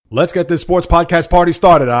Let's get this sports podcast party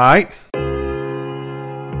started, all right?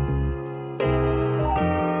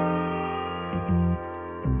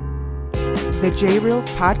 The J Reels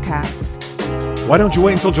Podcast. Why don't you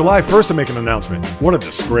wait until July 1st to make an announcement? What a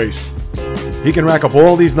disgrace. He can rack up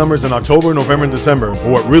all these numbers in October, November, and December,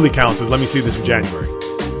 but what really counts is let me see this in January.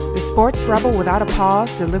 The sports rebel without a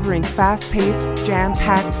pause, delivering fast-paced,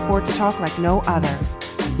 jam-packed sports talk like no other.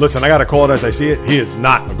 Listen, I gotta call it as I see it. He is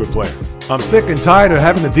not a good player. I'm sick and tired of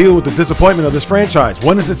having to deal with the disappointment of this franchise.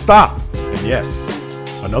 When does it stop? And yes,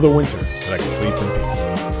 another winter that I can sleep in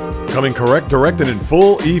peace. Coming correct, directed in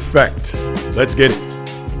full effect. Let's get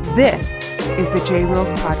it. This is the J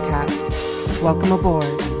Reels Podcast. Welcome aboard.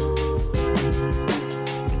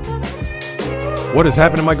 What is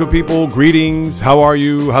happening, my good people? Greetings. How are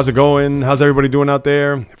you? How's it going? How's everybody doing out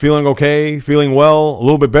there? Feeling okay? Feeling well? A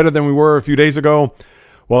little bit better than we were a few days ago?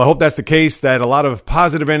 Well, I hope that's the case, that a lot of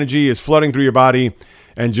positive energy is flooding through your body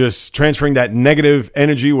and just transferring that negative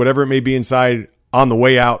energy, whatever it may be inside, on the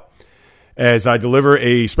way out as I deliver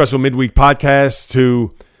a special midweek podcast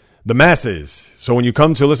to the masses. So when you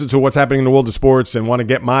come to listen to what's happening in the world of sports and want to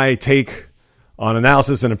get my take on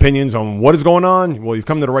analysis and opinions on what is going on, well, you've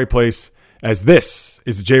come to the right place, as this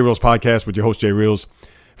is the J Reels Podcast with your host, J Reels.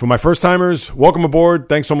 For my first timers, welcome aboard.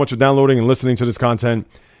 Thanks so much for downloading and listening to this content.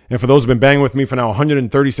 And for those who've been banging with me for now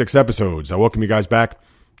 136 episodes, I welcome you guys back.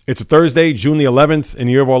 It's a Thursday, June the 11th, in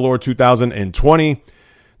the year of our Lord 2020.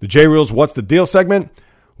 The J Reels What's the Deal segment.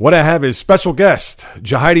 What I have is special guest,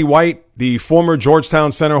 Jahadi White, the former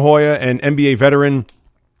Georgetown center Hoya and NBA veteran,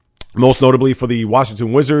 most notably for the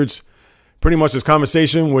Washington Wizards. Pretty much this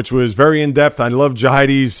conversation, which was very in-depth. I love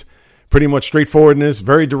Jahadi's pretty much straightforwardness,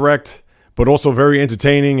 very direct, but also very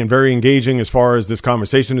entertaining and very engaging as far as this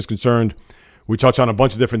conversation is concerned. We touch on a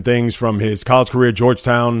bunch of different things from his college career at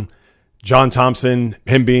Georgetown, John Thompson,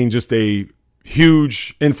 him being just a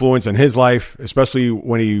huge influence in his life, especially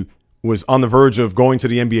when he was on the verge of going to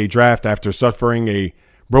the NBA draft after suffering a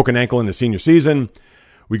broken ankle in the senior season.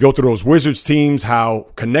 We go through those Wizards teams,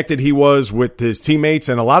 how connected he was with his teammates,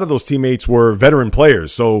 and a lot of those teammates were veteran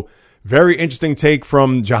players. So very interesting take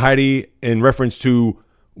from Jahadi in reference to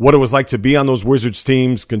what it was like to be on those Wizards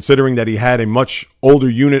teams, considering that he had a much older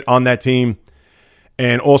unit on that team.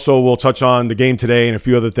 And also we'll touch on the game today and a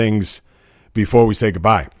few other things before we say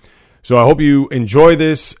goodbye. So I hope you enjoy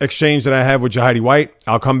this exchange that I have with Jahadi White.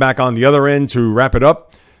 I'll come back on the other end to wrap it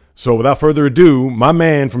up. So without further ado, my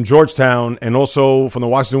man from Georgetown and also from the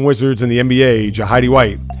Washington Wizards and the NBA, Jahadi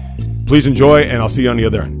White. Please enjoy, and I'll see you on the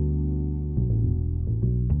other end.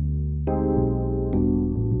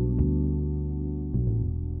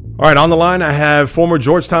 All right, on the line, I have former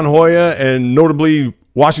Georgetown Hoya and notably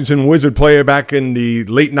Washington Wizard player back in the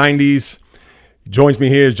late 90s. Joins me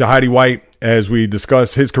here is Jahadi White as we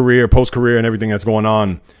discuss his career, post-career, and everything that's going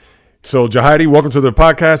on. So, Jahadi, welcome to the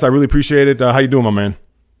podcast. I really appreciate it. How you doing, my man?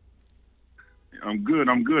 I'm good.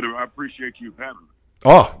 I appreciate you having me.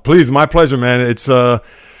 Oh, please, my pleasure, man. It's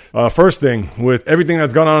first thing, with everything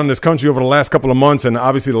that's gone on in this country over the last couple of months and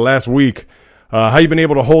obviously the last week, how you been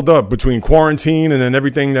able to hold up between quarantine and then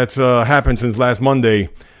everything that's happened since last Monday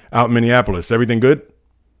out in Minneapolis? Everything good?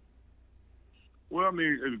 Well, I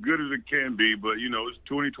mean, as good as it can be, but,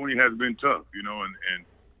 2020 has been tough, and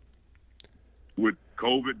with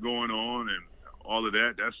COVID going on and all of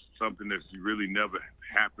that, that's something that's really never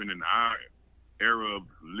happened in our era of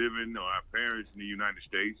living, or our parents in the United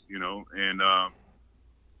States, and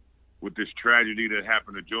with this tragedy that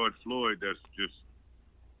happened to George Floyd, that's just,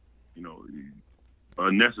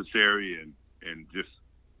 unnecessary and just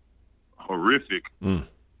horrific.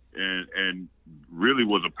 And really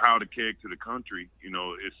was a powder keg to the country.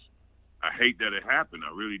 I hate that it happened.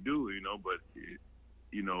 I really do, but,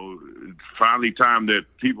 it's finally time that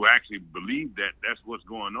people actually believe that that's what's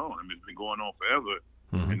going on. I mean, it's been going on forever.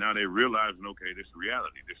 And now they're realizing, okay, this is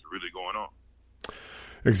reality. This is really going on.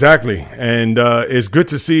 Exactly. And it's good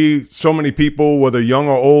to see so many people, whether young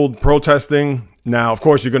or old, protesting. Now, of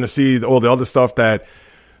course, you're going to see all the other stuff that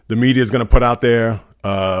the media is going to put out there.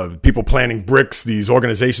 People planting bricks, these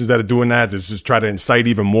organizations that are doing that, to just try to incite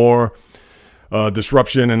even more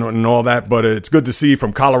disruption and all that. But it's good to see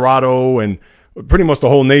from Colorado and pretty much the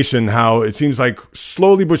whole nation how it seems like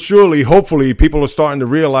slowly but surely, hopefully, people are starting to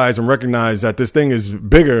realize and recognize that this thing is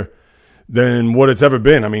bigger than what it's ever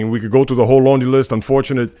been. I mean, we could go through the whole laundry list,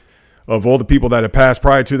 unfortunate, of all the people that have passed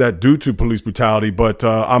prior to that due to police brutality. But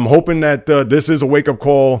I'm hoping that this is a wake-up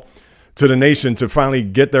call to the nation to finally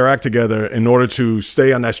get their act together in order to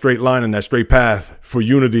stay on that straight line and that straight path for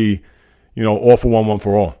unity, all for one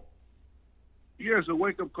for all. Yeah, it's a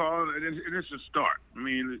wake-up call, and it's a start. I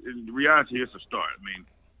mean, in reality, it's a start. I mean,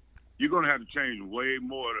 you're going to have to change way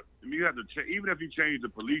more. You have to even if you change the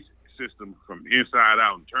police system from inside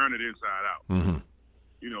out and turn it inside out. Mm-hmm.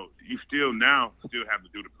 You still have to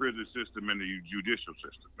do the prison system and the judicial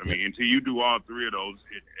system. I mean, until you do all three of those,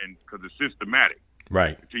 and because it's systematic,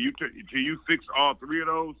 right? Until you fix all three of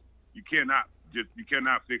those, you cannot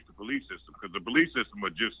fix the police system, because the police system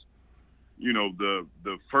are just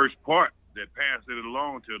the first part that passes it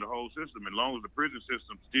along to the whole system. As long as the prison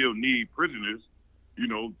system still need prisoners,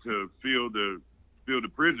 to fill the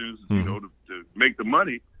prisons, mm-hmm. to make the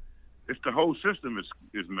money, it's the whole system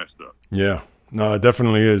is messed up. Yeah. No, it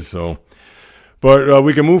definitely is. So, but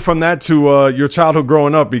we can move from that to your childhood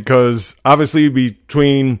growing up, because obviously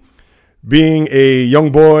between being a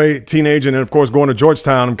young boy, teenager, and then of course going to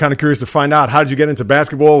Georgetown, I'm kind of curious to find out, how did you get into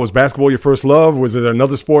basketball? Was basketball your first love? Was it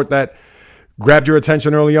another sport that grabbed your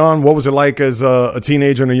attention early on? What was it like as a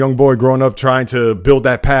teenager and a young boy growing up, trying to build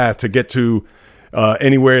that path to get to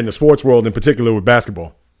anywhere in the sports world, in particular with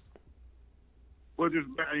basketball? Well, just,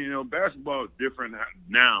 basketball is different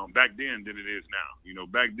now, back then, than it is now.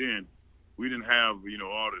 Back then, we didn't have,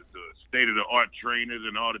 all the state-of-the-art trainers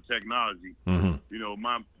and all the technology. Mm-hmm. It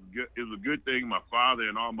was a good thing. My father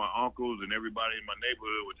and all my uncles and everybody in my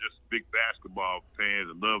neighborhood were just big basketball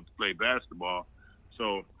fans and loved to play basketball.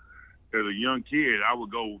 So as a young kid, I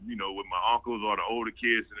would go, with my uncles or the older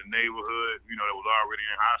kids in the neighborhood, that was already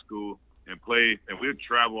in high school, and play. And we'd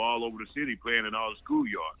travel all over the city playing in all the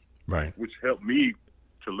schoolyards. Right. Which helped me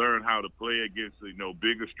to learn how to play against,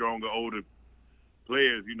 bigger, stronger, older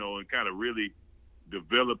players, and kind of really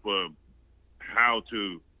develop how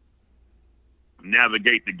to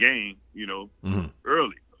navigate the game, mm-hmm.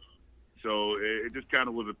 early. So it just kind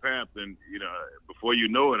of was a path. And, before you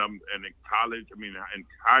know it, I'm in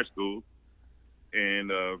high school,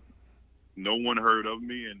 and no one heard of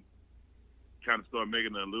me, and kind of started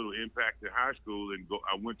making a little impact in high school. And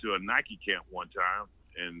I went to a Nike camp one time.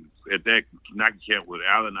 And at that Nike camp with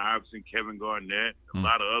Allen Iverson, Kevin Garnett, a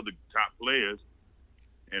lot of other top players,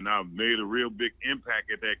 and I made a real big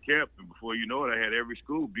impact at that camp. And before you know it, I had every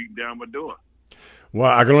school beating down my door.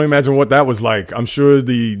 Well, I can only imagine what that was like. I'm sure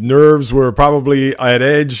the nerves were probably at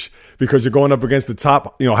edge, because you're going up against the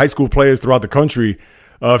top, high school players throughout the country.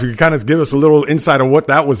 If you could kind of give us a little insight on what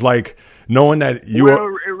that was like, knowing that you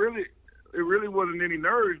were. It really wasn't any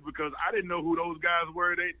nerves, because I didn't know who those guys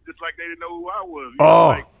were. They just like they didn't know who I was.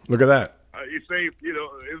 Look at that! It's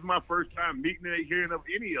my first time meeting and hearing of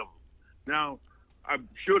any of them. Now, I'm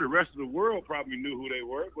sure the rest of the world probably knew who they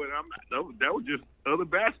were, but that was just other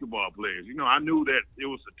basketball players. I knew that it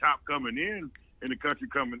was the top coming in the country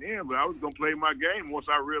coming in, but I was gonna play my game once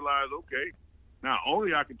I realized, okay, not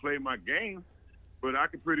only I can play my game, but I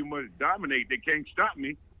can pretty much dominate. They can't stop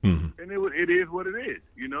me, mm-hmm. and it is what it is.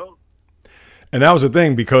 And that was the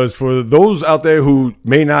thing, because for those out there who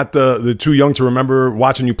may not the too young to remember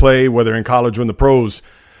watching you play, whether in college or in the pros,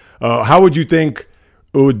 how would you think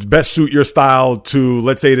it would best suit your style to,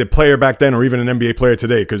 let's say, the player back then or even an NBA player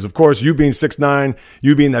today? Because, of course, you being 6'9",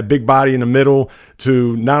 you being that big body in the middle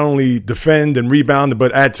to not only defend and rebound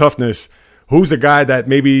but add toughness, who's a guy that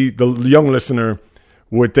maybe the young listener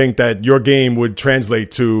would think that your game would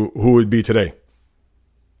translate to who would be today?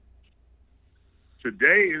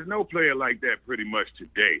 Today, there's no player like that pretty much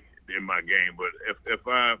today in my game. But if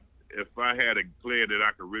I had a player that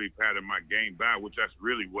I could really pattern my game by, which that's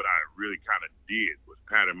really what I really kind of did, was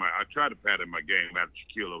I tried to pattern my game after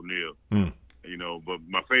Shaquille O'Neal. But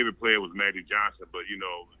my favorite player was Magic Johnson. But,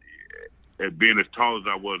 as being as tall as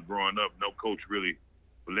I was growing up, no coach really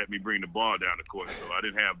would let me bring the ball down the court. So I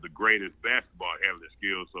didn't have the greatest basketball handling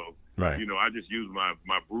skills. So, right. I just used my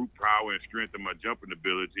brute power and strength and my jumping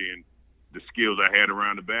ability and the skills I had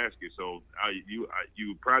around the basket. So you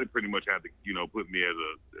probably pretty much have to, put me as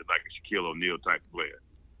a Shaquille O'Neal type of player.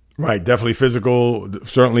 Right. Definitely physical.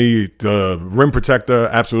 Certainly the rim protector.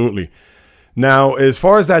 Absolutely. Now, as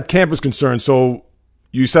far as that camp is concerned, so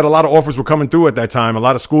you said a lot of offers were coming through at that time, a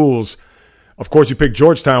lot of schools. Of course, you picked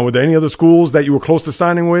Georgetown. Were there any other schools that you were close to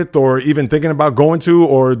signing with or even thinking about going to,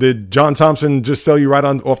 or did John Thompson just sell you right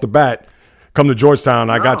off the bat? Come to Georgetown,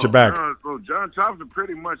 I got your back. So John Thompson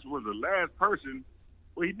pretty much was the last person.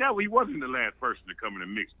 Well, he wasn't the last person to come in the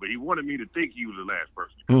mix, but he wanted me to think he was the last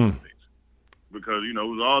person to come in the mix. Because, it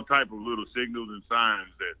was all type of little signals and signs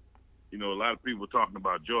that, a lot of people were talking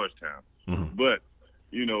about Georgetown. Mm-hmm. But,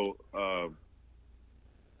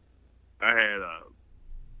 I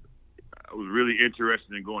was really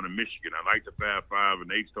interested in going to Michigan. I liked the Fab Five,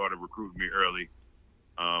 and they started recruiting me early.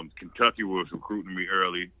 Kentucky was recruiting me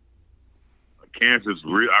early. Kansas,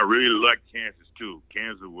 I really liked Kansas too.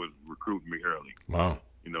 Kansas was recruiting me early. Wow.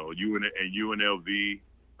 UNLV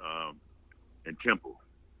and Temple.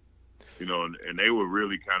 and they were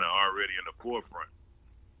really kind of already in the forefront.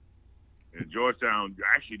 And Georgetown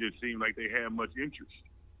actually didn't seem like they had much interest,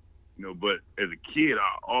 but as a kid,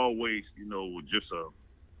 I always, was just a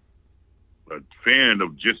fan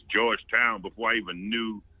of just Georgetown before I even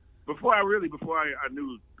knew, before I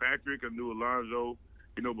knew Patrick, I knew Alonzo,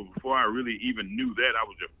 but before I really even knew that, I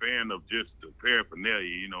was a fan of just the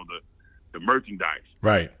paraphernalia, the merchandise.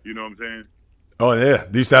 Right. You know what I'm saying? Oh, yeah.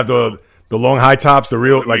 They used to have the long high tops, the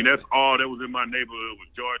real, I mean, that's all that was in my neighborhood was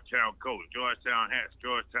Georgetown coats, Georgetown hats,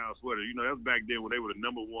 Georgetown sweaters. That was back then when they were the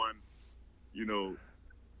number one,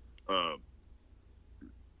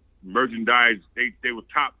 merchandise. They were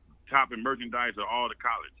top in merchandise of all the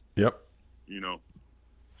college. Yep.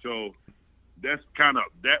 So that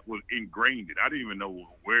was ingrained. I didn't even know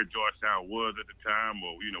where Georgetown was at the time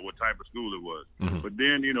or, what type of school it was. Mm-hmm. But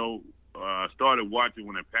then, I started watching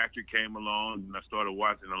when Patrick came along, and I started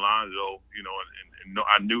watching Alonzo, and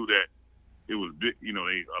I knew that it was big,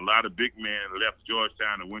 a lot of big men left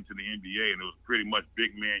Georgetown and went to the NBA, and it was pretty much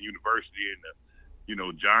big man university. And,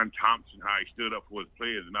 John Thompson, how he stood up for his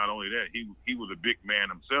players. And not only that, he was a big man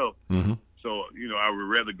himself. Mm-hmm. So, I would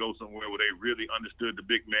rather go somewhere where they really understood the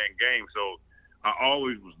big man game. So I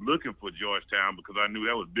always was looking for Georgetown because I knew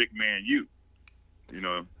that was big man youth,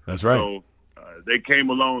 That's right. So they came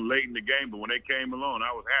along late in the game, but when they came along,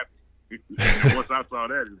 I was happy. Once I saw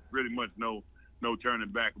that, it was pretty much no turning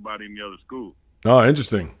back about any other school. Oh,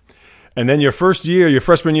 interesting. And then your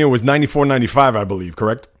freshman year was 94-95, I believe,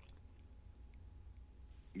 correct?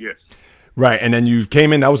 Yes. Right, and then you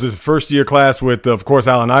came in, that was his first-year class with, of course,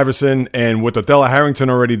 Allen Iverson, and with Othello Harrington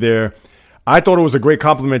already there. I thought it was a great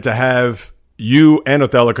compliment to have you and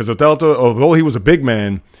Othello, because Othello, although he was a big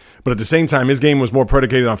man, but at the same time, his game was more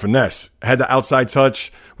predicated on finesse. Had the outside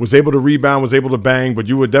touch, was able to rebound, was able to bang, but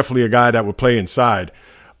you were definitely a guy that would play inside.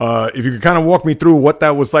 If you could kind of walk me through what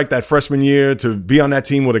that was like that freshman year to be on that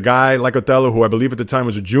team with a guy like Othello, who I believe at the time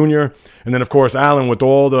was a junior, and then, of course, Allen with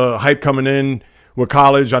all the hype coming in with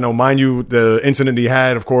college. I know, mind you, the incident he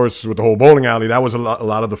had, of course, with the whole bowling alley, that was a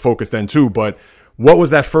lot of the focus then too. But what was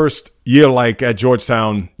that first year like at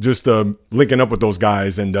Georgetown, just linking up with those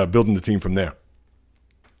guys and building the team from there?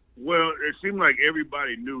 Well, it seemed like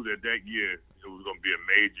everybody knew that year it was going to be a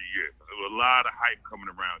major year. There was a lot of hype coming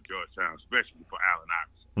around Georgetown, especially for Allen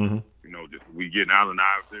Iverson. Mm-hmm. Just we getting Allen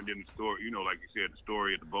Iverson, then the story, like you said, the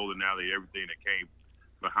story at the bowling alley, everything that came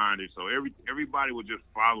behind it. So everybody was just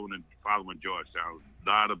following Georgetown. A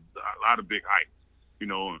lot of big hype,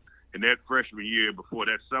 And that freshman year, before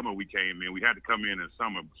that summer we came in, we had to come in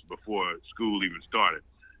summer before school even started,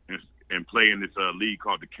 and play in this league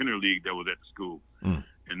called the Kenner League that was at the school. Mm.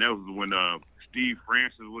 And that was when Steve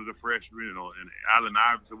Francis was a freshman, and Allen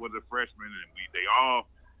Iverson was a freshman, and they all,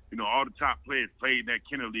 all the top players played in that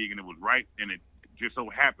Kenner League, and it was right, and it just so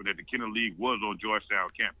happened that the Kenner League was on Georgetown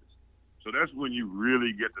campus. So that's when you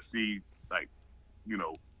really get to see,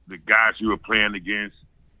 the guys you were playing against,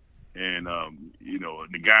 and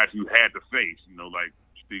the guys you had to face, like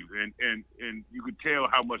Steve, and you could tell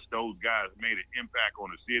how much those guys made an impact on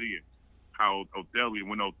the city, and how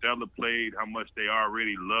when Othello played, how much they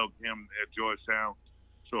already loved him at Georgetown.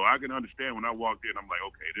 So I can understand when I walked in, I'm like,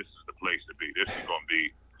 okay, this is the place to be. This is going to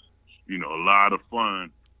be, a lot of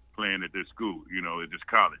fun playing at this school, at this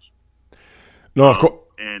college. No, of course.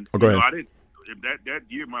 And go ahead. I didn't. That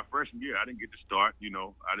year, my freshman year, I didn't get to start. And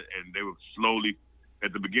they were slowly,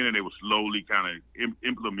 at the beginning, they were slowly kind of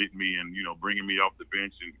implement me and bringing me off the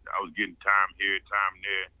bench, and I was getting time here, time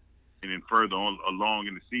there. And then further along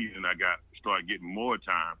in the season, I started getting more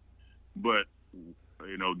time. But,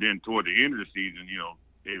 then toward the end of the season,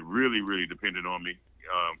 it really, really depended on me.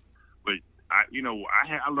 But, I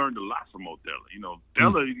learned a lot from Othello.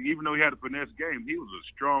 Othello, even though he had a finesse game, he was a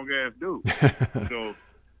strong-ass dude. So,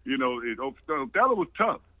 Othello was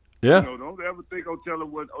tough. Yeah. Don't ever think Othello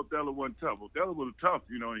wasn't tough. Othello was tough,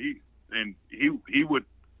 and he would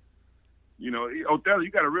 – Othello, you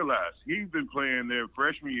got to realize, he's been playing their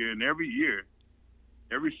freshman year, and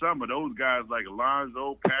every summer, those guys like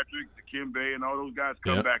Alonzo, Patrick, Dikembe, and all those guys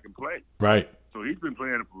come back and play. Right. So he's been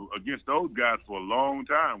playing against those guys for a long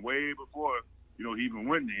time, way before, he even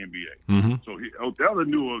went in the NBA. Mm-hmm. So Othello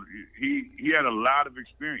knew he had a lot of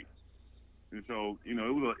experience. And so, it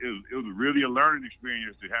was really a learning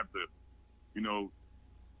experience to have to,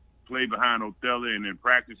 play behind Othello, and in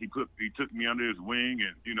practice he took me under his wing,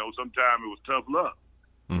 and sometimes it was tough love.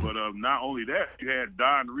 Mm-hmm. But not only that, you had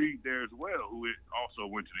Don Reed there as well, who also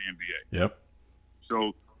went to the NBA. Yep.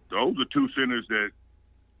 So those are two centers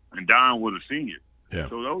and Don was a senior. Yeah.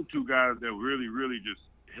 So those two guys that really, really just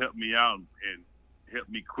helped me out and helped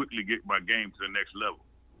me quickly get my game to the next level.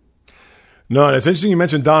 No, it's interesting you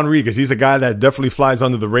mentioned Don Reed because he's a guy that definitely flies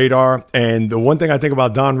under the radar. And the one thing I think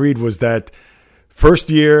about Don Reed was that first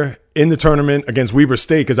year in the tournament against Weber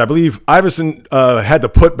State, because I believe Iverson had the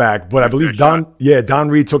putback, but I believe Don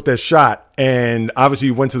Reed took that shot, and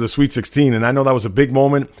obviously went to the Sweet 16. And I know that was a big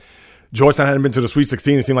moment. Georgetown hadn't been to the Sweet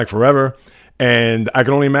 16; it seemed like forever. And I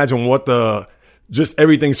can only imagine what just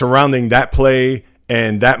everything surrounding that play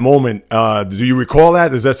and that moment. Do you recall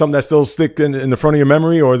that? Is that something that still stick in the front of your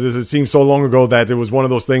memory, or does it seem so long ago that it was one of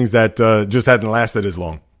those things that just hadn't lasted as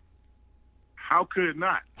long? How could it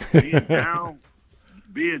not?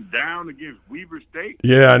 Being down against Weber State.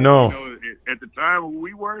 Yeah, I know. At the time when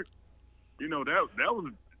we were, that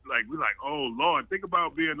was like, we're like, oh Lord, think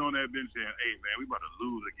about being on that bench saying, hey man, we about to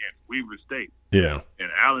lose against Weber State. Yeah.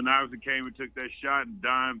 And Allen Iverson came and took that shot, and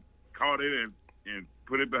Don caught it and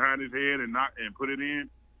put it behind his head and put it in.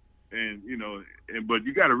 And but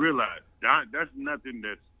you got to realize, Don, that's nothing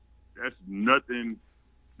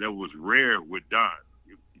that was rare with Don.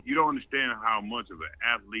 You don't understand how much of an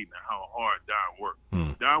athlete and how hard Don worked.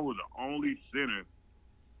 Don was the only center,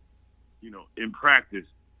 in practice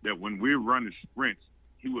that when we're running sprints,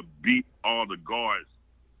 he would beat all the guards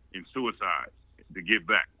in suicides to get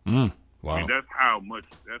back. Wow. And that's how much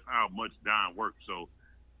Don worked. So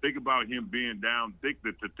think about him being down. Think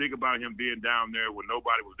about him being down there when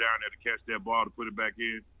nobody was down there to catch that ball to put it back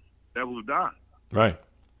in. That was Don. Right.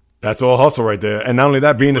 That's all hustle right there. And not only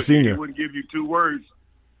that, being a senior. He wouldn't give you 2 words.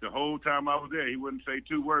 The whole time I was there, he wouldn't say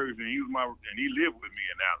 2 words, and he lived with me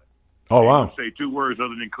in Allen. Oh wow! He wouldn't say 2 words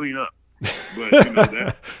other than clean up.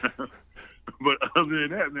 But but other than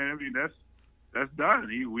that, man, I mean that's Don.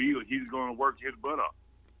 He's going to work his butt off.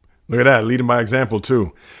 Look at that, leading by example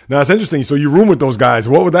too. Now it's interesting. So you room with those guys.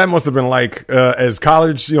 What that must have been like as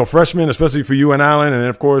college, freshmen, especially for you and Allen, and then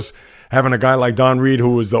of course having a guy like Don Reed,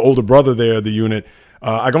 who was the older brother there of the unit.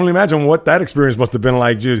 I can only imagine what that experience must have been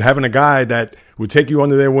like, just having a guy that would take you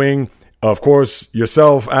under their wing. Of course,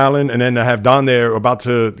 yourself, Allen, and then to have Don there about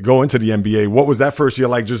to go into the NBA. What was that first year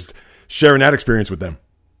like, just sharing that experience with them?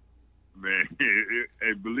 Man,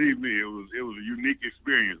 believe me, it was a unique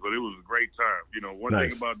experience, but it was a great time. One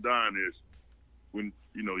thing about Don is when,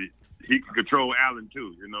 he could control Allen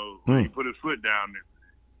too. When he put his foot down,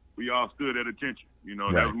 we all stood at attention.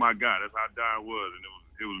 Right. That was my guy. That's how Don was, and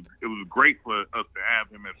it was great for us to have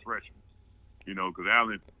him as freshmen, because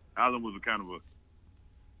Allen was a kind of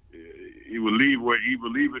he would leave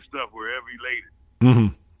his stuff wherever he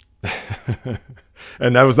laid it.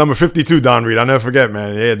 And that was number 52, Don Reed. I'll never forget,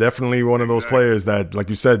 man. Yeah, definitely one of those players that, like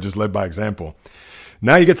you said, just led by example.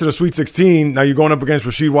 Now you get to the Sweet 16. Now you're going up against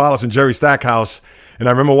Rasheed Wallace and Jerry Stackhouse. And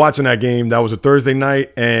I remember watching that game. That was a Thursday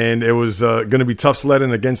night, and it was going to be tough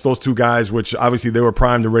sledding against those two guys, which obviously they were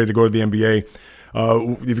primed and ready to go to the NBA.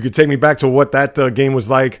 If you could take me back to what that game was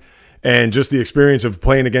like and just the experience of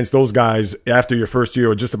playing against those guys after your first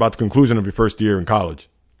year or just about the conclusion of your first year in college.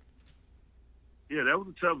 Yeah, that was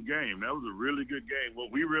a tough game. That was a really good game.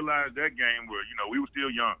 What we realized that game were, we were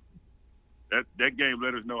still young. That game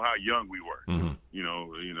let us know how young we were, and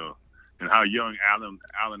how young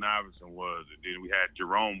Allen Iverson was. And then we had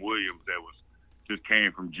Jerome Williams that just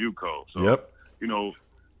came from JUCO. So, yep.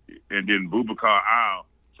 And then Boubacar Al.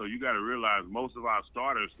 So you got to realize most of our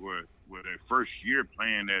starters were their first year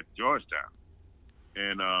playing at Georgetown,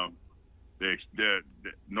 and the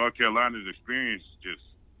North Carolina's experience just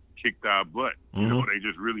kicked our butt. They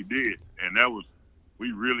just really did, and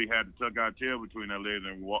we really had to tuck our tail between our legs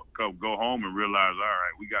and go home and realize, all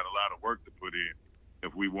right, we got a lot of work to put in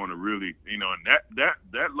if we want to really, and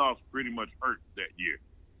that loss pretty much hurt that year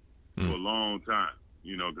for a long time,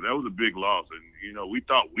 because that was a big loss, and we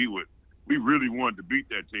thought we really wanted to beat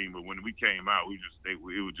that team, but when we came out,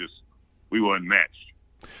 we weren't matched.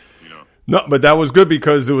 No, but that was good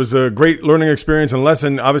because it was a great learning experience and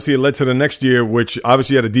lesson. Obviously, it led to the next year, which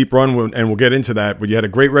obviously had a deep run, and we'll get into that. But you had a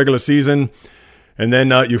great regular season, and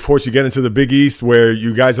then you get into the Big East, where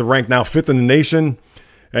you guys are ranked now 5th in the nation,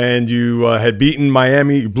 and you had beaten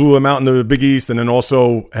Miami, you blew them out in the Big East, and then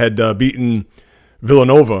also had beaten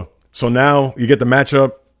Villanova. So now you get the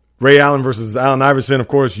matchup, Ray Allen versus Allen Iverson, of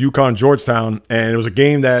course, UConn, Georgetown, and it was a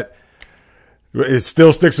game that it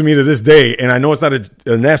still sticks with me to this day. And I know it's not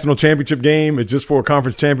a national championship game. It's just for a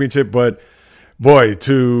conference championship. But, boy,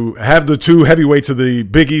 to have the two heavyweights of the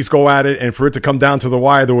Big East go at it and for it to come down to the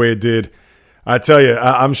wire the way it did, I tell you,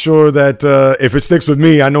 I'm sure that if it sticks with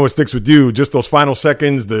me, I know it sticks with you. Just those final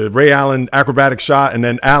seconds, the Ray Allen acrobatic shot, and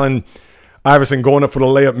then Allen Iverson going up for the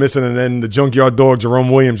layup, missing, and then the junkyard dog, Jerome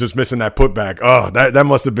Williams, just missing that putback. Oh, that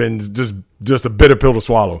must have been just a bitter pill to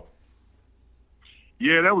swallow.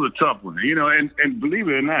 Yeah, that was a tough one, and believe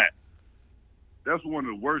it or not, that's one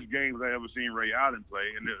of the worst games I ever seen Ray Allen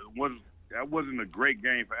play, and that wasn't a great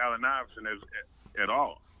game for Allen Iverson at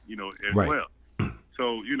all, as right. well.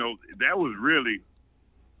 So that was really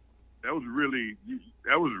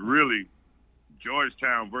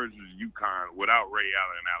Georgetown versus UConn without Ray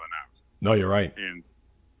Allen and Allen Iverson. No, you're right. And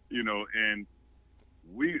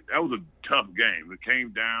that was a tough game. It came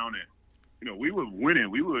down, and we were winning.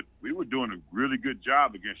 We were doing a really good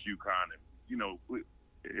job against UConn, and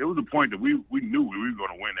it was a point that we knew we were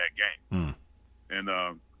going to win that game. And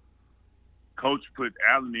Coach put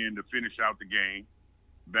Allen in to finish out the game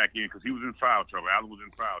back in because he was in foul trouble. Allen was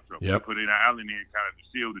in foul trouble. Yep. He put Allen in kind of to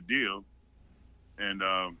seal the deal, and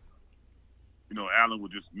Allen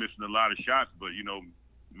was just missing a lot of shots, but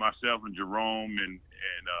myself and Jerome and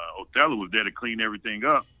Othello was there to clean everything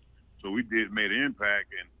up, so we made an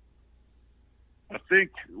impact. And I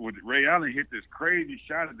think with Ray Allen hit this crazy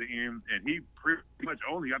shot at the end, and he pretty much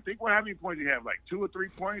how many points he had, like 2 or 3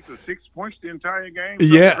 points or 6 points the entire game?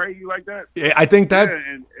 Yeah, crazy like that. Yeah, I think that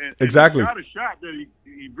and exactly. He shot a shot that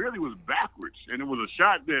he really was backwards, and it was a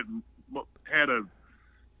shot that had a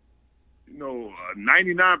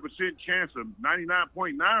 99.9% chance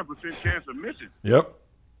of missing. Yep.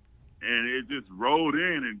 And it just rolled in,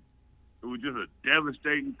 and it was just a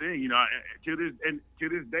devastating thing. To this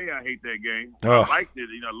day, I hate that game. Oh. I liked it.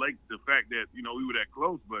 I liked the fact that we were that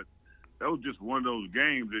close, but that was just one of those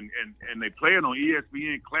games. And they play it on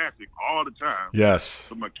ESPN Classic all the time. Yes.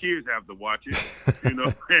 So my kids have to watch it. And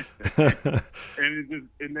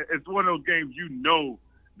it's one of those games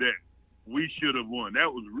that we should have won.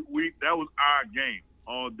 That was our game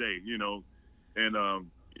all day. And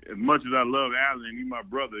as much as I love Allen, and he's my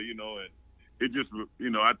brother, and it just,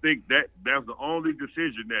 I think that's the only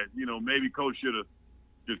decision that, maybe Coach should have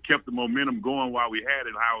just kept the momentum going while we had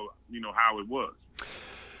it, how it was.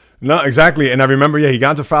 No, exactly. And I remember, he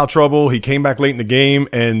got into foul trouble. He came back late in the game,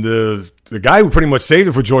 and the guy who pretty much saved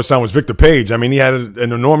it for Georgetown was Victor Page. I mean, he had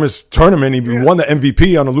an enormous tournament. He won the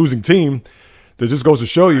MVP on a losing team. That just goes to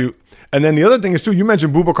show you. And then the other thing is, too, you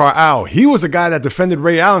mentioned Boubacar Al. He was a guy that defended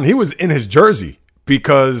Ray Allen. He was in his jersey.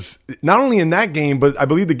 Because not only in that game, but I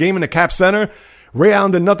believe the game in the Cap Center, Ray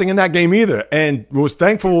Allen did nothing in that game either, and was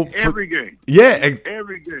thankful for every game. Yeah,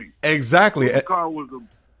 every game. Exactly. Boubacar was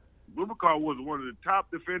one of the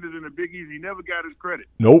top defenders in the Big East. He never got his credit.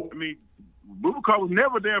 Nope. I mean, Boubacar was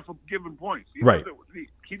never there for giving points. He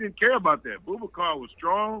didn't care about that. Boubacar was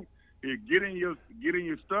strong. He'd get in your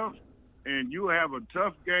stuff, and you have a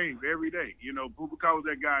tough game every day. Boubacar was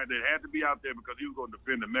that guy that had to be out there because he was going to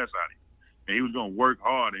defend the mess out of you. And he was going to work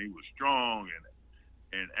hard, and he was strong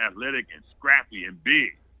and athletic and scrappy and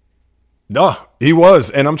big. No, he was.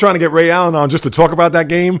 And I'm trying to get Ray Allen on just to talk about that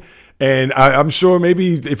game. And I'm sure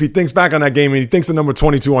maybe if he thinks back on that game and he thinks of number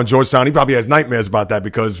 22 on Georgetown, he probably has nightmares about that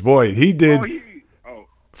because, boy, he did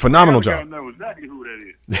phenomenal job. I know exactly who that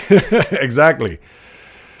is. Exactly.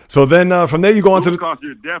 So then from there you go on to the – Boubacar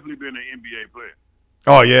should definitely been an NBA player.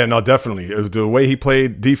 Oh, yeah, no, definitely. The way he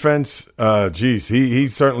played defense, he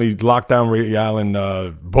certainly locked down Ray Allen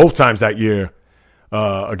both times that year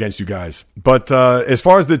against you guys. But as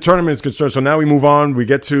far as the tournament is concerned, so now we move on. We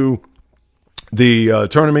get to the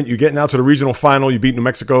tournament. You get now to the regional final. You beat New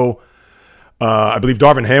Mexico. I believe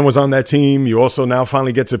Darvin Ham was on that team. You also now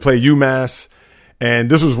finally get to play UMass. And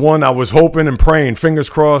this was one I was hoping and praying, fingers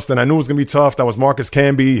crossed, and I knew it was going to be tough. That was Marcus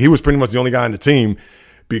Camby. He was pretty much the only guy on the team.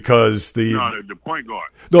 Because the point guard.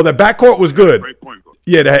 No, the backcourt was good. Great point guard.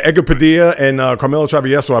 Yeah, they had Edgar Padilla and Carmelo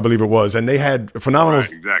Travieso, I believe it was, and they had phenomenal.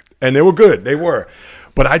 Right, exactly. And they were good. They were.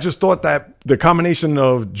 But I just thought that the combination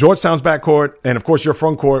of Georgetown's backcourt and, of course, your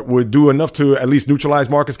front court would do enough to at least neutralize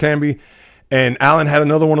Marcus Camby. And Allen had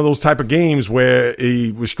another one of those type of games where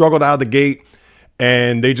he was struggled out of the gate,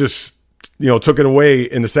 and they just took it away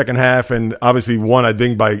in the second half, and obviously won, I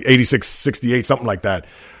think, by 86-68, something like that.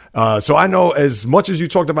 So I know as much as you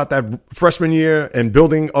talked about that freshman year and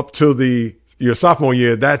building up to your sophomore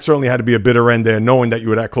year, that certainly had to be a bitter end there, knowing that you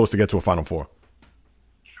were that close to get to a Final Four.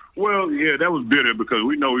 Well, yeah, that was bitter because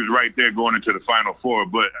we know he was right there going into the Final Four.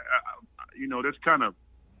 But, that's kind of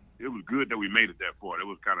 – it was good that we made it that far. It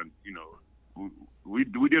was kind of, we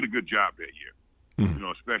did a good job that year,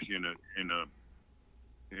 especially in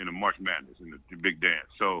the March Madness, in the Big Dance.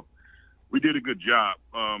 So – we did a good job.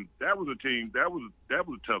 That was a team. That was a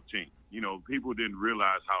tough team. People didn't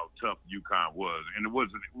realize how tough UConn was, and it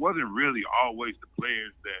wasn't really always the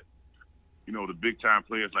players that, the big time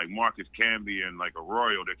players like Marcus Camby and like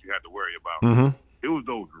Arroyo that you had to worry about. Mm-hmm. It was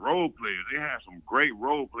those role players. They had some great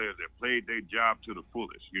role players that played their job to the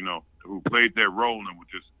fullest. Who played their role and were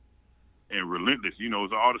just relentless. It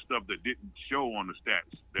was all the stuff that didn't show on the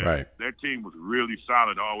stats. That team was really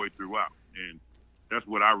solid all the way throughout, and that's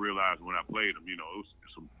what I realized when I played them. You know, it was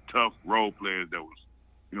some tough role players that was,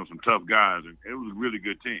 you know, some tough guys, and it was a really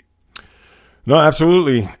good team. No,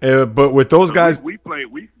 absolutely. But with those guys, we played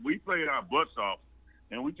our butts off,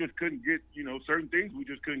 and we just couldn't get, you know, certain things we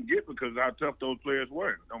just couldn't get because of how tough those players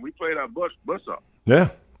were. And we played our butts off. Yeah.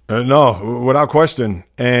 No, without question.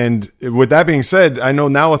 And with that being said, I know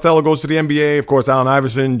now Othello goes to the NBA. Of course, Allen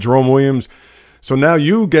Iverson, Jerome Williams. So now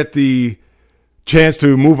you get the chance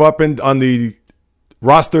to move up on the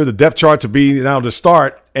roster, the depth chart, to be now the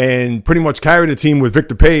start and pretty much carry the team with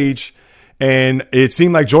Victor Page. And it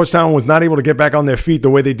seemed like Georgetown was not able to get back on their feet the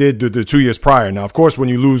way they did the 2 years prior. Now, of course, when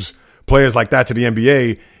you lose players like that to the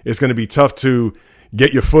NBA, it's going to be tough to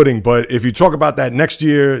get your footing. But if you talk about that next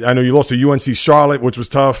year, I know you lost to UNC Charlotte, which was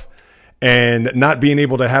tough, and not being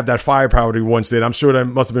able to have that firepower that you once did. I'm sure that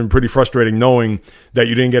must have been pretty frustrating knowing that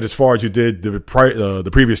you didn't get as far as you did the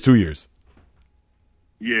previous 2 years.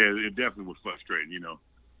 Yeah, it definitely was frustrating, you know,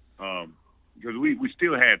 because we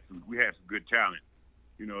still had some good talent.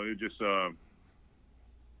 You know, it just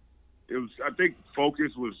it was. I think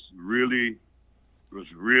focus was really,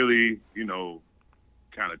 you know,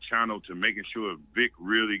 kind of channeled to making sure Vic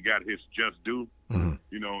really got his just due. Mm-hmm.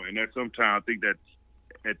 You know, and that sometimes I think that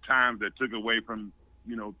at times that took away from,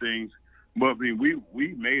 you know, things. But I mean, we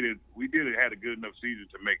made it. We had a good enough season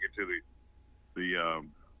to make it to the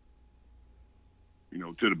you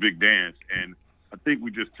know, to the big dance. And I think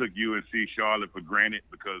we just took UNC Charlotte for granted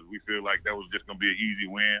because we feel like that was just going to be an easy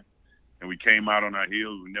win. And we came out on our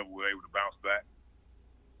heels. We never were able to bounce back.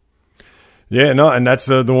 Yeah, no, and that's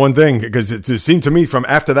the one thing, because it seemed to me from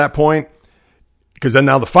after that point, because then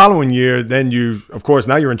now the following year, then you, of course,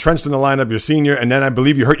 now you're entrenched in the lineup, you're senior, and then I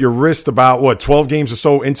believe you hurt your wrist about, 12 games or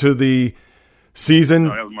so into season?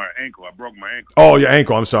 No, that was my ankle. I broke my ankle. Oh, your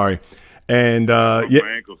ankle. I'm sorry. And I broke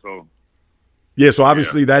my ankle, so. Yeah, so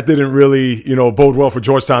obviously that didn't really, bode well for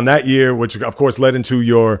Georgetown that year, which of course led into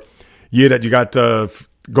your year that you got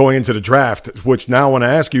going into the draft, which now I want to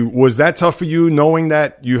ask you, was that tough for you knowing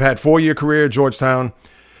that you had 4-year career at Georgetown?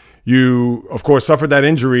 You, of course, suffered that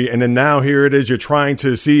injury, and then now here it is, you're trying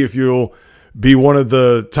to see if you'll be one of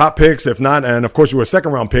the top picks, if not, and of course you were a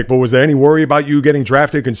second-round pick, but was there any worry about you getting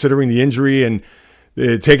drafted considering the injury and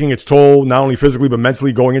taking its toll, not only physically but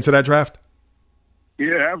mentally going into that draft?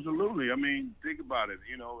 Yeah, absolutely. I mean, think about it.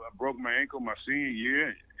 I broke my ankle my senior year,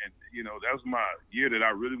 and that was my year that I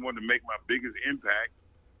really wanted to make my biggest impact.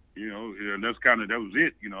 And that was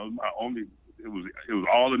it. It was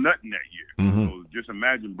all or nothing that year. Mm-hmm. So just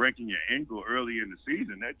imagine breaking your ankle early in the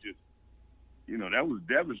season. That just, that was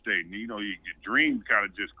devastating. Your dreams kind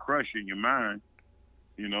of just crush in your mind.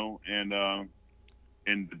 And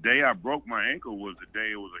the day I broke my ankle was the day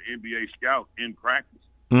it was an NBA scout in practice.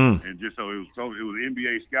 And just so it was an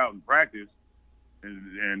NBA scout in practice,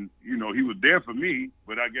 and he was there for me,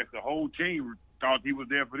 but I guess the whole team thought he was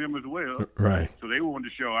there for them as well. Right. So they wanted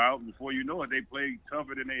to show out, and before you know it, they played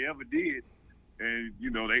tougher than they ever did. And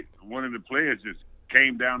one of the players just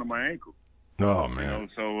came down to my ankle. Oh man.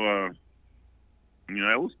 So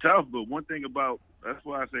it was tough. But one thing that's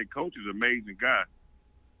why I say Coach is an amazing guy,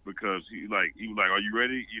 because he was like, "Are you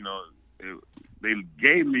ready?" They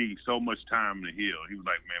gave me so much time to heal. He was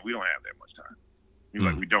like, "Man, we don't have that much time." He was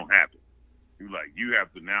like, "We don't have it." He was like, "You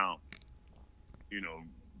have to now,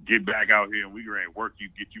 get back out here and we going to work you,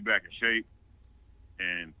 get you back in shape,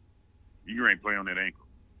 and you ain't play on that ankle,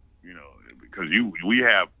 because we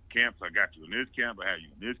have camps. I got you in this camp. I have you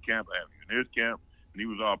in this camp. I have you in this camp." And he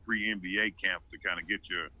was all pre-NBA camps to kind of get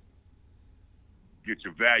your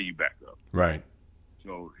value back up. Right.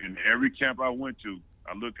 So in every camp I went to,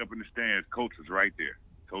 I looked up in the stands. Coach was right there.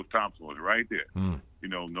 Coach Thompson was right there. No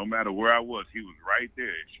matter where I was, he was right there.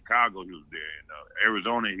 In Chicago, he was there. In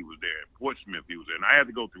Arizona, he was there. In Portsmouth, he was there. And I had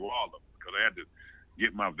to go through all of them because I had to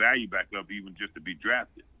get my value back up, even just to be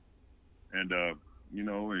drafted. And and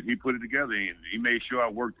he put it together. And he made sure I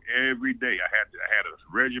worked every day. I had a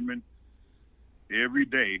regimen every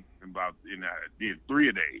day. I did 3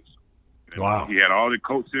 a days. And wow. He had all the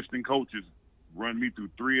assistant coaches run me through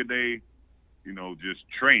 3 a day. Just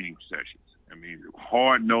training sessions. I mean,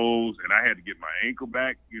 hard nose, and I had to get my ankle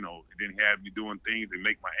back. It didn't have me doing things to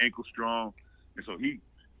make my ankle strong. And so he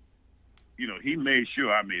made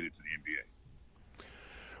sure I made it to the NBA.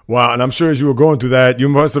 Wow, and I'm sure as you were going through that, you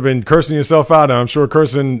must have been cursing yourself out, and I'm sure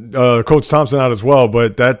cursing Coach Thompson out as well,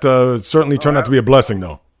 but that certainly turned out to be a blessing,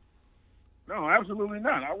 though. No, absolutely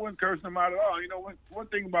not. I wasn't cursing him out at all. One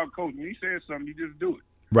thing about Coach, when he says something, you just do it.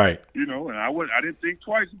 Right. And I didn't think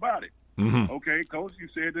twice about it. Mm-hmm. Okay, Coach, you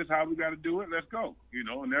said this is how we got to do it. Let's go.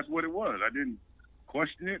 And that's what it was. I didn't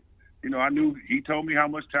question it. I knew he told me how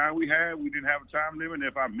much time we had. We didn't have a time limit. And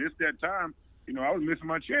if I missed that time, I was missing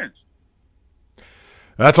my chance.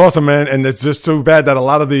 That's awesome, man. And it's just too bad that a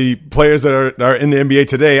lot of the players that are in the NBA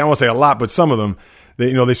today, I won't say a lot, but some of them,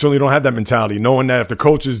 they certainly don't have that mentality, knowing that if the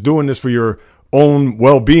coach is doing this for your own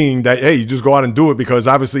well-being, that, hey, you just go out and do it, because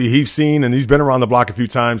obviously he's seen and he's been around the block a few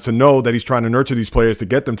times to know that he's trying to nurture these players to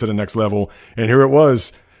get them to the next level. And here it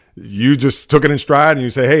was. You just took it in stride and you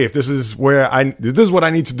say, hey, if this is what I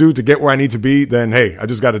need to do to get where I need to be, then, hey, I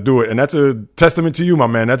just got to do it. And that's a testament to you, my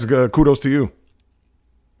man. That's kudos to you.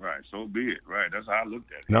 Right, so be it. Right, that's how I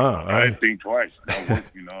looked at it. No, I didn't think twice. I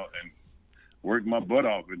worked, and worked my butt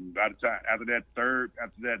off. And by the time after that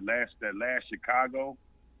last Chicago,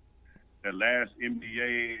 that last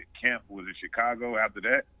NBA camp was in Chicago. After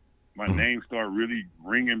that, my name started really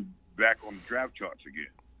ringing back on the draft charts again.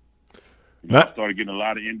 I started getting a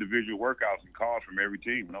lot of individual workouts and calls from every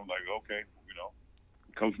team, and I'm like, okay,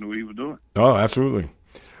 coach knew what he was doing. Oh, absolutely.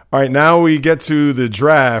 All right, now we get to the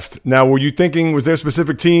draft. Now, were you thinking, was there a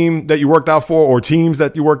specific team that you worked out for, or teams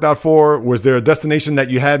that you worked out for? Was there a destination that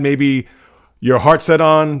you had maybe your heart set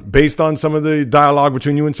on based on some of the dialogue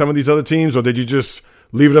between you and some of these other teams, or did you just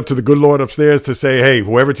leave it up to the good Lord upstairs to say, hey,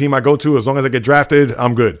 whoever team I go to, as long as I get drafted,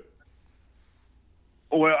 I'm good?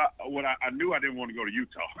 Well, I knew I didn't want to go to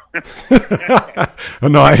Utah.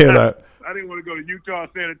 No, I hear that. I didn't want to go to Utah,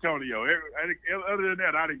 San Antonio. Other than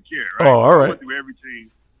that, I didn't care. Right? Oh, all right. I went through every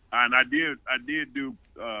team, and I did do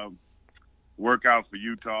workouts for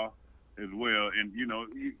Utah as well. And you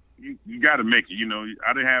got to make it.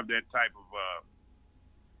 I didn't have that type of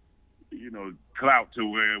clout to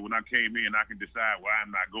where when I came in, I can decide why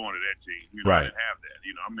I'm not going to that team. Right. I didn't have that.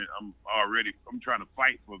 I'm trying to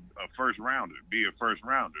fight for a first rounder, be a first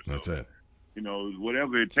rounder. So, that's it.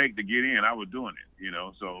 Whatever it takes to get in, I was doing it.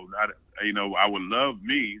 So I would love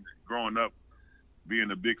me growing up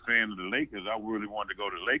being a big fan of the Lakers. I really wanted to go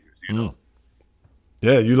to the Lakers.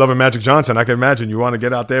 Yeah, you love Magic Johnson. I can imagine you want to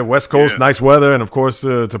get out there, West Coast, nice weather, and of course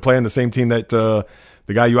to play in the same team that the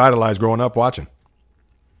guy you idolized growing up watching.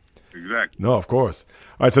 Exactly. No, of course.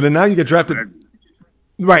 All right, so then now you get drafted.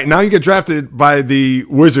 Right, now you get drafted by the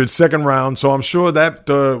Wizards, second round. So I'm sure that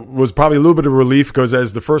was probably a little bit of relief, because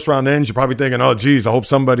as the first round ends, you're probably thinking, oh, geez, I hope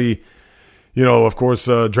somebody, of course,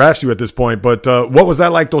 drafts you at this point. But what was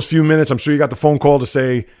that like, those few minutes? I'm sure you got the phone call to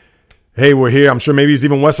say, hey, we're here. I'm sure maybe it's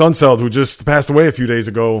even Wes Unseld, who just passed away a few days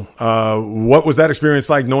ago. What was that experience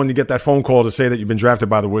like, knowing you get that phone call to say that you've been drafted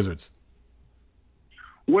by the Wizards?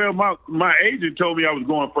 Well, my agent told me I was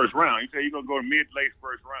going first round. He said you're gonna go to mid-late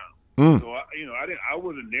first round. So I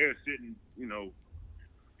wasn't there sitting, in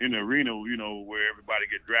the arena, where everybody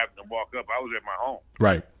get drafted and walk up. I was at my home.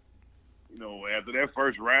 Right. After that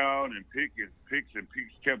first round and picks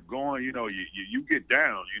kept going. You get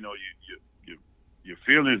down. Your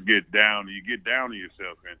feelings get down, and you get down to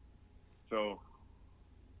yourself. And so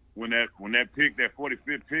when that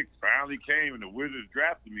 45th pick finally came and the Wizards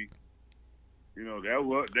drafted me.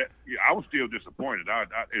 I was still disappointed.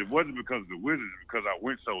 It wasn't because of the Wizards, because I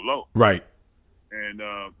went so low. Right. And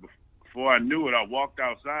before I knew it, I walked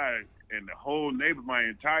outside, and my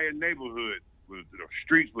entire neighborhood, the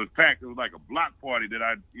streets was packed. It was like a block party that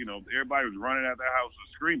everybody was running out the house and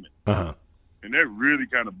screaming. Uh-huh. And that really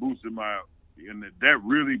kind of boosted my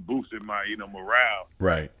morale.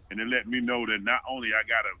 Right. And it let me know that not only I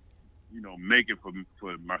got to, make it for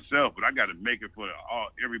myself, but I got to make it for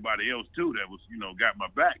everybody else too that was, got my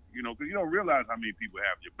back, because you don't realize how many people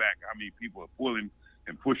have your back, how many people are pulling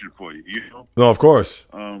and pushing for you, No, of course.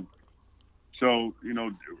 So,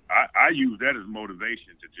 I use that as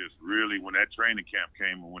motivation to just really, when that training camp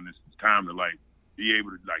came and when it's time to be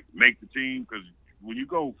able to make the team, because when you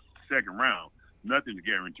go second round, nothing's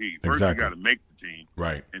guaranteed. First, you got to make the team.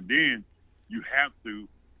 Right. And then you have to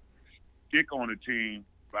stick on the team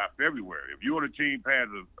by February. If you're on a team past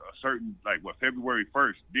a certain, February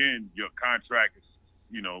 1st, then your contract is,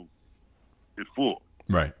 is full.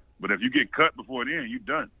 Right. But if you get cut before then, you're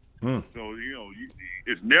done. So, you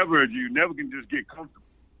never can just get comfortable.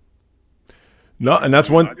 No, and that's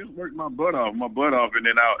one. I just worked my butt off, and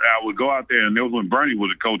then I would go out there, and that was when Bernie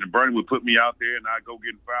was a coach, and Bernie would put me out there, and I'd go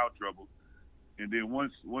get in foul trouble. And then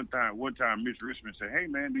one time, Mitch Richmond said, "Hey,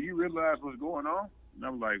 man, do you realize what's going on?" And I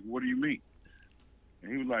was like, "What do you mean?"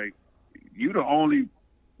 And he was like, "You the only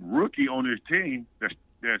rookie on this team that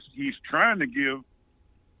he's trying to give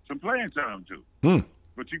some playing time to,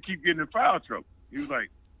 but you keep getting in foul trouble." He was like,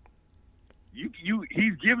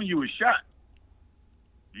 he's giving you a shot.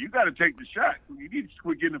 You got to take the shot. You need to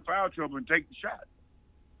quit getting in foul trouble and take the shot.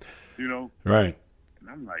 Right. And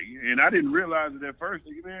I'm like, and I didn't realize it at first.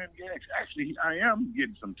 Man, yeah, actually, I am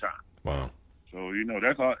getting some time. Wow. So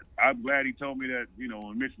that's all. I'm glad he told me that.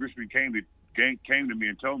 When Mitch Richmond came to came to me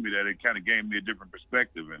and told me that, it kind of gave me a different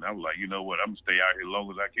perspective. And I was like, you know what, I'm going to stay out here as long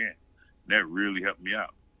as I can. That really helped me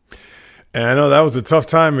out. And I know that was a tough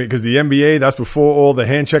time because the NBA, that's before all the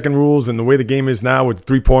hand checking rules and the way the game is now with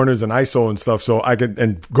 3-pointers and ISO and stuff. So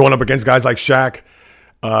and going up against guys like Shaq,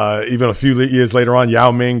 even a few years later on,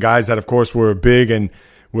 Yao Ming, guys that of course were big and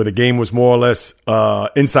where the game was more or less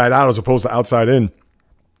inside out as opposed to outside in.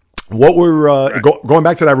 What were going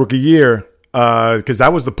back to that rookie year, because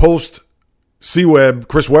that was the post C-Webb,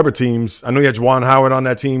 Chris Webber teams. I know you had Juwan Howard on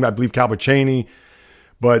that team. I believe Calbert Chaney,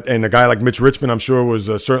 and a guy like Mitch Richmond, I'm sure, was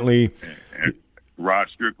certainly. And Rod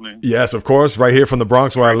Strickland. Yes, of course, right here from the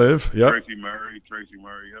Bronx where I live. Yep. Tracy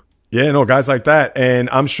Murray. Yep. Yeah, no, guys like that. And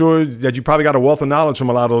I'm sure that you probably got a wealth of knowledge from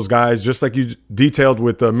a lot of those guys, just like you detailed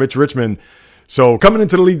with Mitch Richmond. So coming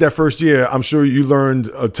into the league that first year, I'm sure you learned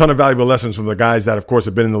a ton of valuable lessons from the guys that, of course,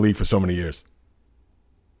 have been in the league for so many years.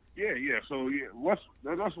 Yeah. So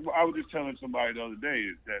that's what I was just telling somebody the other day,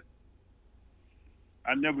 is that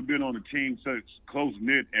I've never been on a team such close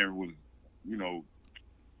knit and was,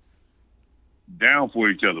 down for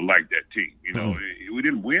each other like that team. We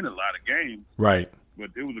didn't win a lot of games, right?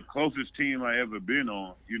 But it was the closest team I ever been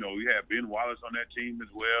on. We had Ben Wallace on that team as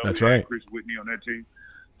well. That's we had right. Chris Whitney on that team.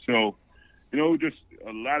 So, just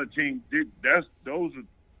a lot of teams. Those are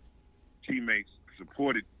teammates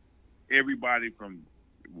supported everybody from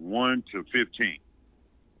 1 to 15.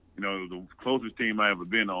 The closest team I ever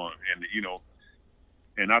been on,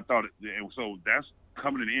 and I thought, and so that's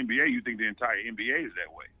coming to the NBA. You think the entire NBA is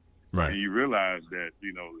that way, right? And you realize that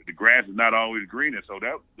the grass is not always greener. So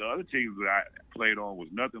that the other teams that I played on was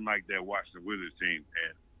nothing like that Washington Wizards team,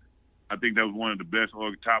 and I think that was one of the best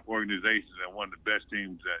top organizations and one of the best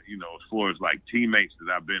teams that as far as like teammates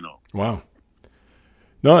that I've been on. Wow.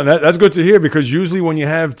 No, and that's good to hear, because usually when you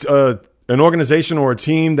have an organization or a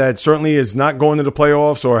team that certainly is not going to the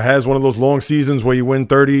playoffs or has one of those long seasons where you win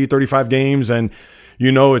 30, 35 games and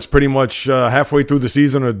it's pretty much halfway through the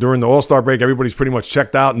season or during the All-Star break, everybody's pretty much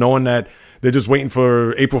checked out, knowing that they're just waiting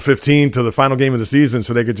for April 15 to the final game of the season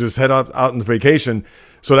so they could just head out on vacation.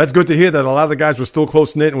 So that's good to hear that a lot of the guys were still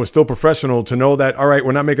close-knit and were still professional, to know that, all right,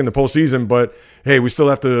 we're not making the postseason, but, hey, we still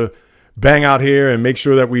have to bang out here and make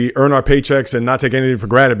sure that we earn our paychecks and not take anything for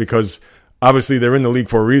granted, because obviously they're in the league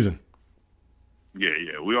for a reason. Yeah,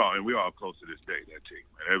 we all close to this day, that team.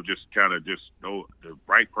 And it was just kind of the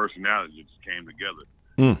right personality just came together,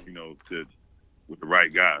 with the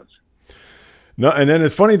right guys. No, and then the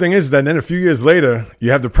funny thing is that then a few years later,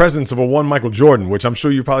 you have the presence of a one Michael Jordan, which I'm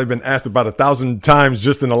sure you've probably been asked about 1,000 times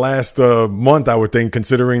just in the last month, I would think,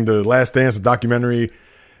 considering the Last Dance documentary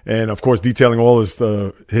and, of course, detailing all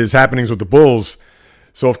his happenings with the Bulls.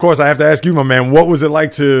 So, of course, I have to ask you, my man, what was it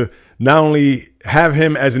like to not only have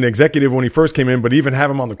him as an executive when he first came in, but even have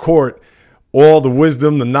him on the court, all the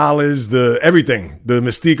wisdom, the knowledge, the everything, the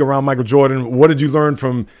mystique around Michael Jordan? What did you learn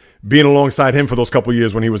from being alongside him for those couple of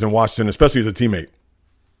years when he was in Washington, especially as a teammate?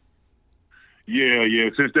 Yeah.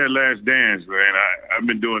 Since that Last Dance, man, I've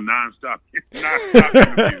been doing nonstop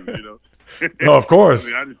interviews, No, of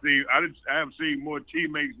course. I mean, I have seen more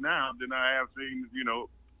teammates now than I have seen,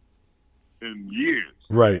 in years.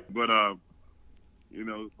 Right. But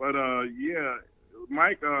yeah,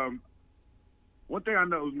 Mike. One thing I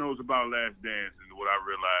knows about Last Dance, and what I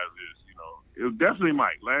realized is, it was definitely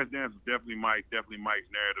Mike. Last Dance was definitely Mike, definitely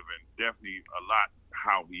Mike's narrative, and definitely a lot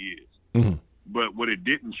how he is. Mm-hmm. But what it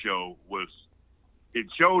didn't show was, it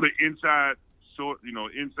showed an inside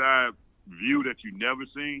inside view that you never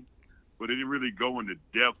seen, but it didn't really go into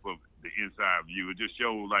depth of the inside view. It just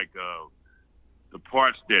showed like the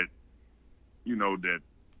parts that that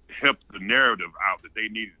helped the narrative out that they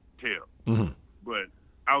needed to tell. Mm-hmm. But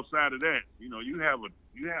outside of that, you have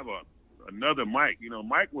another Mike.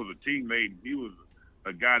 Mike was a teammate. He was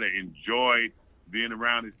a guy that enjoyed being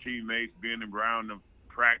around his teammates, being around them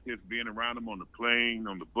practice, being around them on the plane,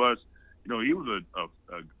 on the bus. He was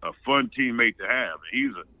a fun teammate to have.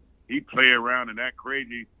 He played around and act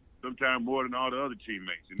crazy sometimes more than all the other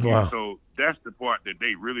teammates. Wow. So that's the part that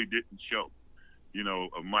they really didn't show,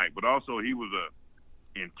 of Mike. But also he was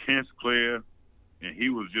a intense player, and he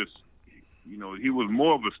was just, he was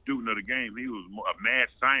more of a student of the game. He was a mad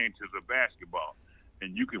scientist of basketball.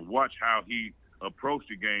 And you can watch how he approached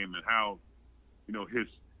the game and how, his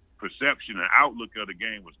perception and outlook of the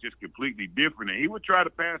game was just completely different. And he would try to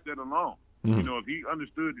pass that along. Mm-hmm. If he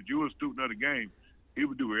understood that you were a student of the game, he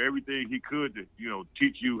would do everything he could to,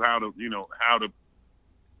 teach you how to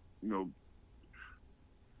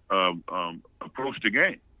approach the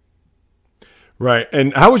game. Right.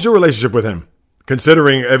 And how was your relationship with him?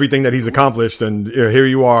 considering everything that he's accomplished. And here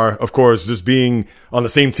you are, of course, just being on the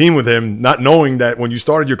same team with him, not knowing that when you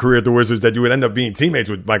started your career at the Wizards that you would end up being teammates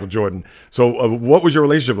with Michael Jordan. So what was your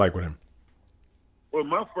relationship like with him? Well,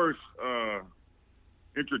 my first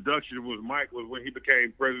introduction was Mike was when he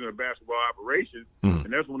became president of basketball operations,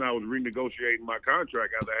 and that's when I was renegotiating my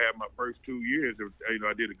contract after I had my first 2 years.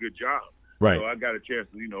 I did a good job, right? So I got a chance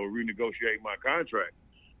to renegotiate my contract,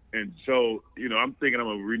 and so I'm thinking I'm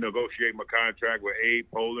gonna renegotiate my contract with Abe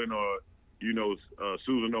Poland or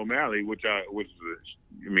Susan O'Malley, which is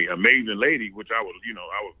an amazing lady, which I was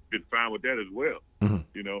been fine with that as well,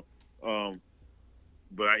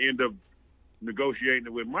 but I end up negotiating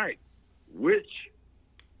it with Mike, which.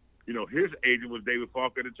 His agent was David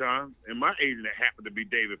Falk at the time, and my agent happened to be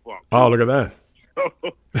David Falk. Oh, look at that!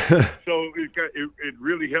 So it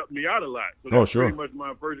really helped me out a lot. So that's pretty much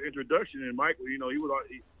my first introduction. And Michael, he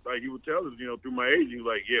would tell us, through my agent, he was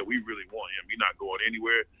like, "Yeah, we really want him. He's not going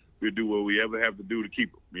anywhere. We'll do what we ever have to do to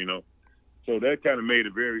keep him." So that kind of made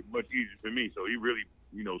it very much easier for me. So he really,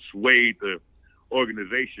 swayed the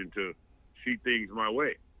organization to see things my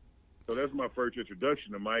way. So that's my first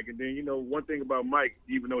introduction to Mike. And then, one thing about Mike,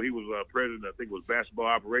 even though he was president, I think it was basketball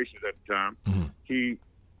operations at the time, he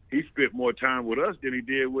spent more time with us than he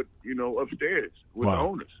did with, upstairs with the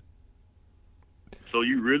owners. So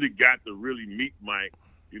you really got to really meet Mike.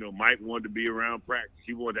 Mike wanted to be around practice.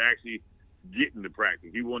 He wanted to actually get into practice.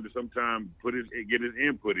 He wanted to sometimes get his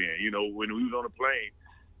input in. When he was on a plane,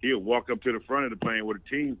 he'll walk up to the front of the plane where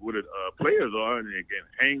the players are and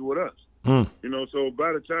hang with us. So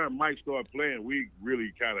by the time Mike started playing, we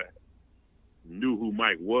really kind of knew who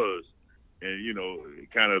Mike was, and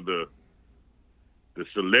kind of the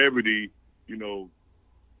celebrity,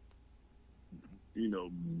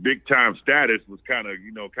 big time status was kind of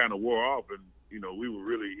wore off, and he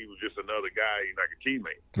was just another guy, like a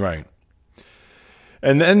teammate. Right.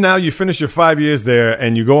 And then now you finish your 5 years there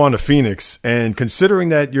and you go on to Phoenix. And considering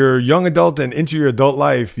that you're young adult and into your adult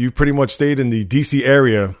life, you pretty much stayed in the D.C.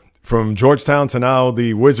 area from Georgetown to now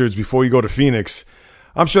the Wizards before you go to Phoenix.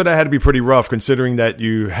 I'm sure that had to be pretty rough considering that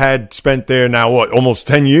you had spent there now, almost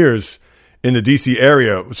 10 years in the D.C.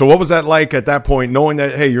 area. So what was that like at that point, knowing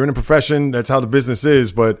that, hey, you're in a profession, that's how the business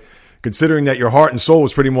is, but considering that your heart and soul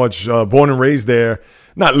was pretty much born and raised there,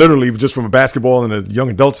 not literally, but just from a basketball and a young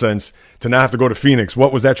adult sense, to now have to go to Phoenix.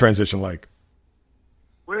 What was that transition like?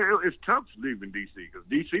 Well, it's tough leaving D.C. because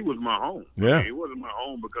D.C. was my home. Yeah. It wasn't my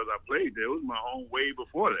home because I played there. It was my home way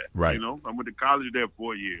before that. Right. I went to college there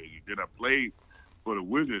 4 years. Then I played for the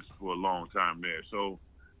Wizards for a long time there. So,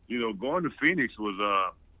 going to Phoenix was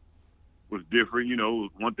different.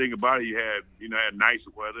 One thing about it, you had nice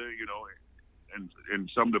weather, and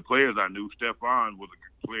some of the players I knew, Stephon was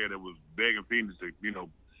a player that was begging Phoenix to,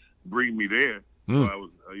 bring me there. So I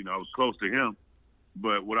was close to him.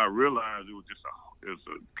 But what I realized, it was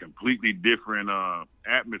a completely different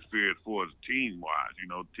atmosphere as far as team-wise. It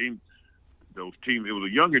was a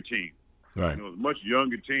younger team. Right. It was a much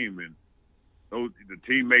younger team, and the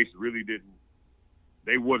teammates really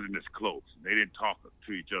they wasn't as close. They didn't talk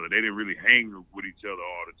to each other. They didn't really hang with each other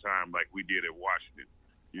all the time like we did at Washington.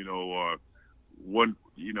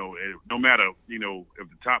 No matter, if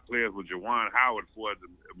the top players were Juwan Howard for as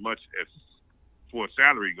much as for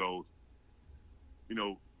salary goes,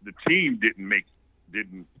 the team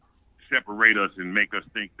didn't separate us and make us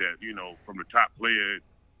think that, from the top player,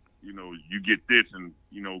 you get this and,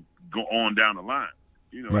 go on down the line.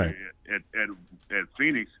 Right. At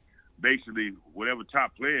Phoenix, basically whatever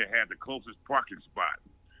top player had the closest parking spot.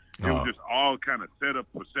 It was just all kind of set up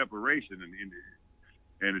for separation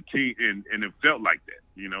and the team and it felt like that,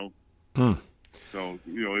 So,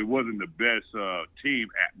 it wasn't the best team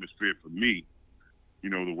atmosphere for me,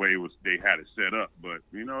 the way they had it set up. But,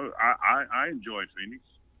 I enjoyed Phoenix.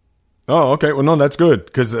 Oh, okay. Well, no, that's good.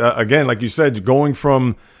 Because, again, like you said, going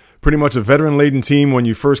from pretty much a veteran-laden team when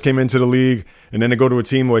you first came into the league, and then to go to a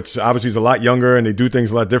team which obviously is a lot younger and they do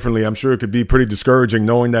things a lot differently, I'm sure it could be pretty discouraging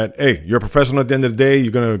knowing that, hey, you're a professional at the end of the day,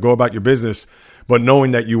 you're going to go about your business, but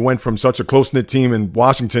knowing that you went from such a close-knit team in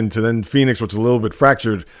Washington to then Phoenix, which is a little bit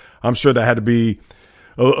fractured, I'm sure that had to be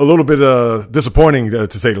a little bit disappointing, to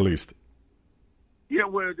say the least. Yeah,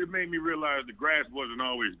 well, it made me realize the grass wasn't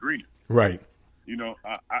always greener. Right.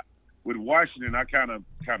 I with Washington, I kind of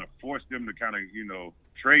forced them to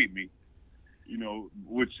trade me,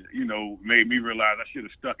 which, made me realize I should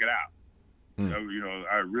have stuck it out.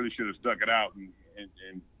 I really should have stuck it out and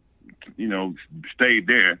stayed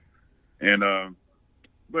there. And,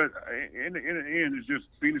 but in the end, it's just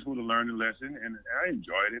Phoenix was a learning lesson, and I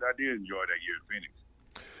enjoyed it. I did enjoy that year in Phoenix.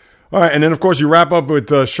 All right, and then, of course, you wrap up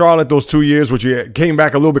with Charlotte those 2 years, which you came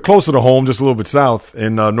back a little bit closer to home, just a little bit south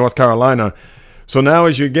in North Carolina. So now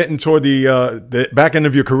as you're getting toward the back end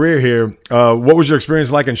of your career here, what was your experience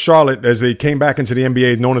like in Charlotte as they came back into the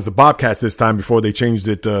NBA, known as the Bobcats this time, before they changed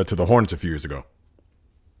it to the Hornets a few years ago?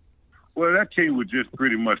 Well, that team was just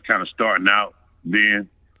pretty much kind of starting out then,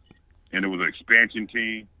 and it was an expansion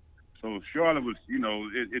team. So Charlotte was,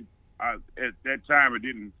 at that time it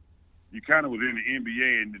didn't. You kind of was in the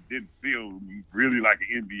NBA, and it didn't feel really like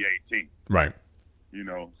an NBA team. Right.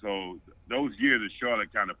 So those years at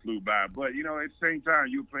Charlotte kind of flew by. But, at the same time,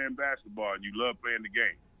 you were playing basketball, and you loved playing the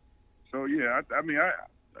game. So, yeah,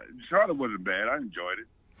 Charlotte wasn't bad. I enjoyed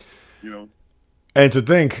it, And to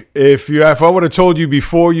think, if I would have told you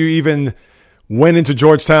before you even went into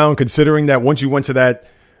Georgetown, considering that once you went to that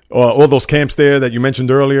all those camps there that you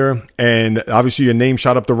mentioned earlier, and obviously your name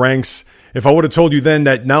shot up the ranks, if I would have told you then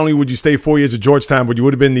that not only would you stay 4 years at Georgetown, but you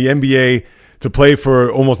would have been in the NBA to play for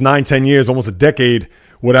almost 9-10 years, almost a decade,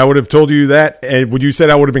 would I would have told you that? And would you said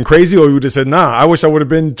I would have been crazy, or you would have said, nah, I wish I would have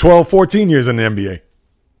been 12, 14 years in the NBA?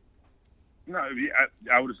 No,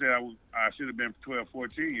 I would have said I should have been 12,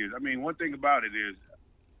 14 years. I mean, one thing about it is,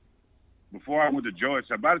 before I went to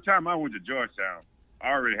Georgetown, by the time I went to Georgetown,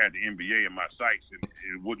 I already had the NBA in my sights, and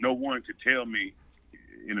no one could tell me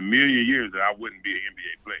in a million years that I wouldn't be an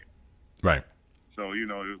NBA player. Right. So,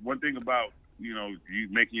 one thing about, you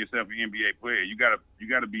making yourself an NBA player, you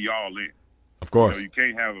gotta be all in. Of course. You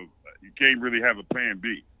can't really have a plan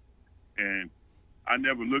B. And I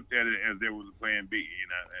never looked at it as there was a plan B.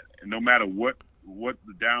 And no matter what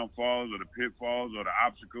the downfalls or the pitfalls or the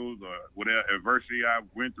obstacles or whatever adversity I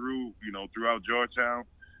went through, throughout Georgetown,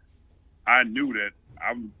 I knew that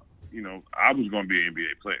I was going to be an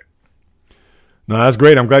NBA player. No, that's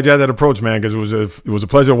great. I'm glad you had that approach, man, because it was a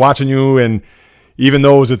pleasure watching you. And even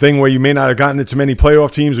though it was a thing where you may not have gotten into many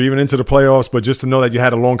playoff teams or even into the playoffs, but just to know that you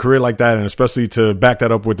had a long career like that, and especially to back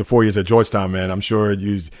that up with the 4 years at Georgetown, man, I'm sure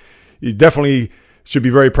you definitely should be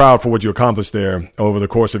very proud for what you accomplished there over the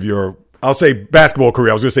course of your, I'll say basketball career.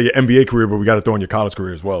 I was going to say your NBA career, but we got to throw in your college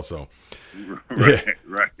career as well. So,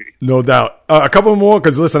 right. No doubt. A couple more,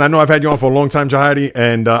 because listen, I know I've had you on for a long time, Jahadi,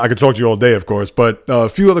 and I could talk to you all day, of course, but a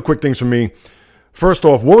few other quick things from me. First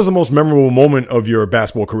off, what was the most memorable moment of your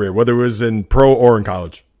basketball career, whether it was in pro or in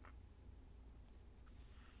college?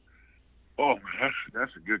 Oh,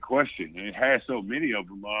 that's a good question. And it has so many of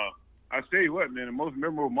them. I'll tell you what, man, the most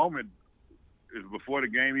memorable moment is before the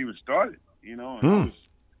game even started. And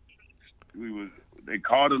they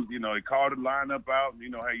called the lineup out. You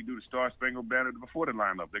know how you do the Star Spangled Banner before the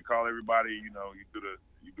lineup. They call everybody. You do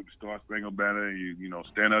the Star Spangled Banner. And you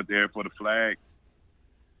stand up there for the flag.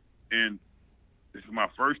 And this is my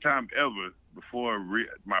first time ever before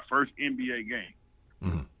my first NBA game.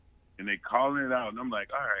 Mm-hmm. And they calling it out, and I'm like,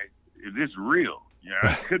 all right, is this real? Yeah,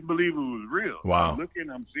 I couldn't believe it was real. Wow.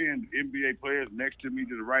 I'm seeing NBA players next to me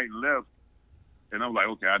to the right and left, and I'm like,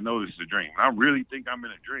 okay, I know this is a dream. I really think I'm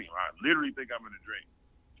in a dream. I literally think I'm in a dream.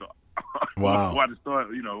 So, wow. While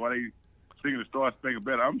they singing the Star Spangled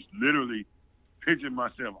Banner, I'm literally pitching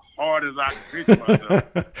myself hard as I can pitch myself,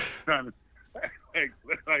 trying to.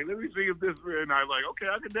 Like, let me see if this real. And I was like, okay,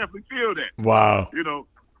 I can definitely feel that. Wow.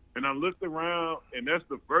 And I looked around, and that's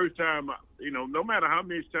the first time, no matter how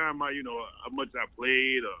much time how much I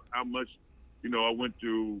played or how much, I went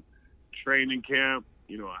through training camp,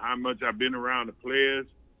 how much I've been around the players,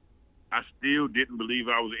 I still didn't believe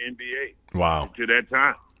I was an NBA. Wow. To that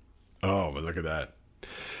time. Oh, but look at that.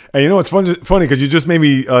 And it's funny because you just made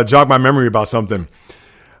me jog my memory about something.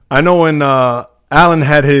 I know when Allen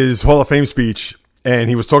had his Hall of Fame speech, and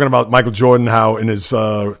he was talking about Michael Jordan, how in his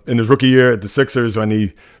rookie year at the Sixers, when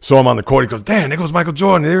he saw him on the court, he goes, damn, there goes Michael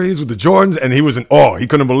Jordan. There he is with the Jordans. And he was in awe. He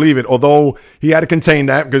couldn't believe it, although he had to contain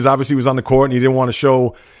that because obviously he was on the court and he didn't want to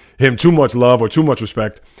show him too much love or too much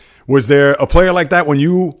respect. Was there a player like that when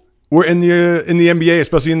you were in the NBA,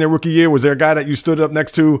 especially in their rookie year? Was there a guy that you stood up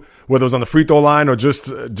next to, whether it was on the free throw line or just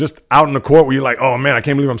out in the court, where you're like, oh, man, I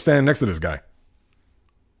can't believe I'm standing next to this guy?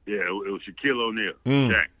 Yeah, it was Shaquille O'Neal.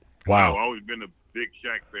 Shaq. Wow. I've always been a big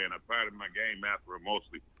Shaq fan. I prided my game after him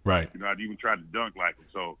mostly. Right. I'd even tried to dunk like him.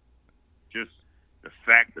 So just the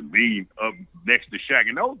fact of being up next to Shaq.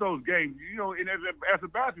 And those games, and as a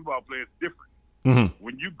basketball player, it's different. Mm-hmm.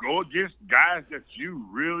 When you go against guys that you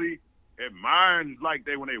really admire, and like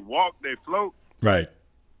when they walk, they float. Right.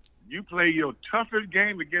 You play your toughest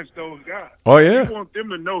game against those guys. Oh, yeah. You want them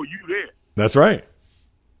to know you there. That's right.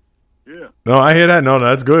 Yeah. No, I hear that. No,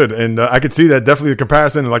 that's good, and I could see that definitely the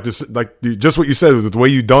comparison, just what you said with the way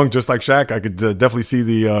you dunk, just like Shaq. I could definitely see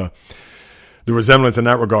the resemblance in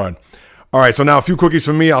that regard. All right, so now a few quickies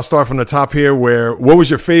for me. I'll start from the top here. What was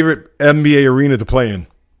your favorite NBA arena to play in?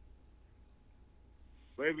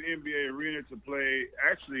 Favorite NBA arena to play?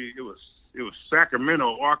 Actually, it was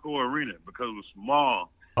Sacramento Arco Arena because it was small.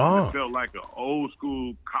 Oh. It felt like an old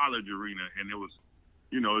school college arena, and it was,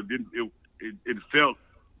 it felt,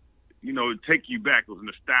 it take you back. It was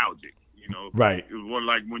nostalgic, Right. It was one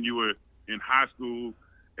like when you were in high school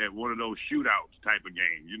at one of those shootouts type of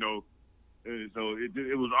games, So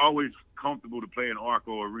it was always comfortable to play in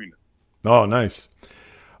Arco Arena. Oh, nice.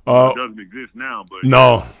 It doesn't exist now, but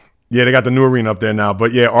no. Yeah, they got the new arena up there now.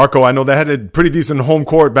 But yeah, Arco, I know they had a pretty decent home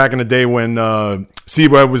court back in the day when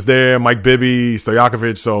Seaweb was there, Mike Bibby,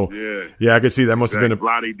 Stojakovic. So yeah, I could see that must have been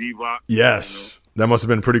Vlade Divac. Yes, that must have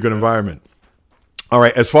been a pretty good environment. All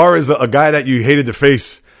right, as far as a guy that you hated to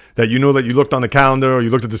face, that you know that you looked on the calendar or you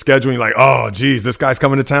looked at the schedule and you're like, oh, geez, this guy's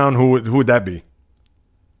coming to town. Who would that be?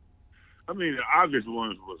 I mean, the obvious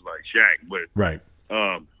ones was like Shaq, but right.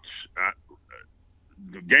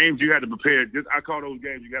 The games you had to prepare. I call those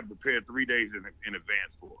games you got to prepare 3 days in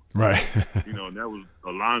advance for. Right. And that was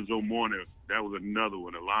Alonzo Mourning. That was another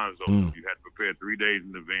one. Alonzo, you had to prepare 3 days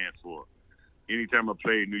in advance for. Anytime I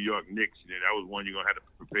played New York Knicks, that was one you're gonna have to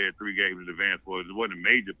prepare 3 games in advance for. It wasn't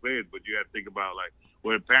major players, but you had to think about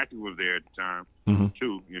Patrick was there at the time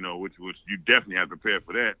too. Which you definitely had to prepare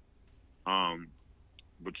for that.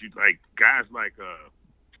 But you guys like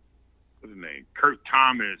what's his name, Kurt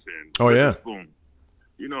Thomas and Boom.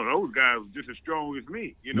 Those guys were just as strong as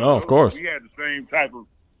me. No, of course. We had the same type of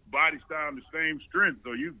body style and the same strength.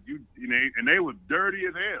 So and they were dirty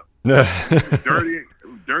as hell.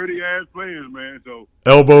 dirty ass players, man. So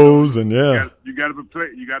elbows and you got to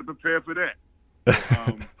prepare. You got to prepare for that.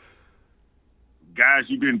 Guys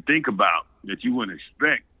you didn't think about that you wouldn't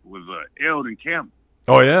expect was Eldon Campbell.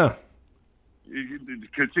 Oh yeah.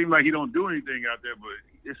 It could seem like he don't do anything out there, but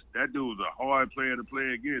that dude was a hard player to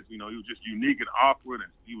play against. He was just unique and awkward,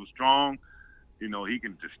 and he was strong. He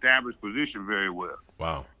can establish position very well.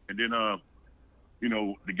 Wow. And then,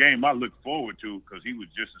 the game I look forward to because he was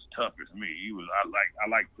just as tough as me. I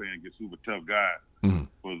like playing against super tough guys.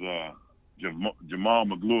 Was Jamal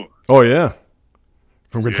McGlure. Oh yeah,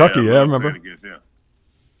 from Kentucky. Yeah, I remember. Against him.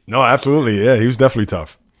 No, absolutely. Yeah, he was definitely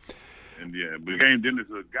tough. And but the game then there's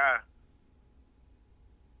a guy.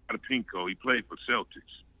 Pinko, he played for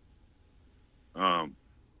Celtics.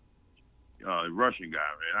 Russian guy,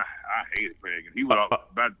 man. I hated playing against him. He was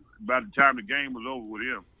by the time the game was over with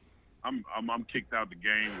him, I'm kicked out the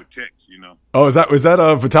game with Tex. Oh, is that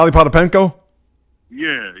Vitaly Potapenko?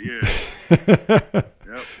 Yeah.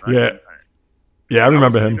 Yep. I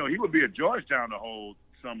remember him. He would be at Georgetown the whole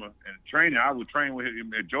summer and training. I would train with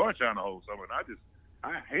him at Georgetown the whole summer, and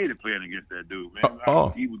I hated playing against that dude, man.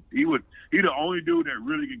 He the only dude that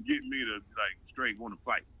really could get me to straight want to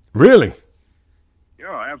fight. Really?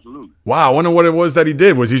 Yeah, absolutely. Wow, I wonder what it was that he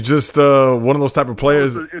did. Was he just one of those type of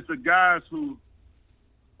players? It's the guys who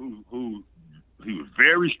he was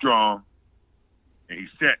very strong, and he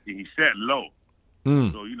sat low.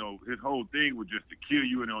 So his whole thing was just to kill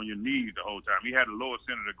you and on your knees the whole time. He had a lower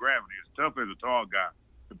center of gravity. It's tough as a tall guy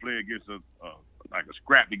to play against a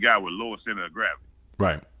scrappy guy with lower center of gravity.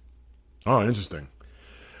 Right. Oh, interesting.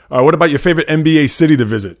 What about your favorite NBA city to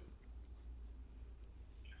visit?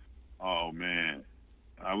 Oh man,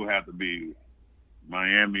 I would have to be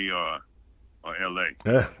Miami or LA.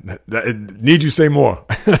 Yeah, need you say more?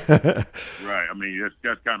 Right. I mean,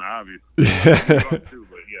 that's kind of obvious. But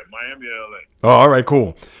yeah, Miami or LA. Oh, all right,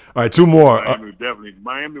 cool. All right, 2 more.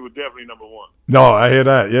 Miami was definitely number 1. No, I hear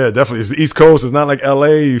that. Yeah, definitely. It's the East Coast. It's not like LA.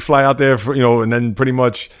 You fly out there for, and then pretty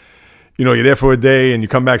much, you're there for a day and you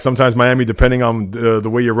come back. Sometimes Miami, depending on the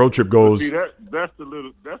way your road trip goes. See, that's the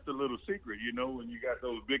little secret, when you got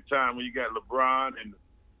those big time, when you got LeBron and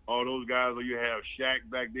all those guys, or you have Shaq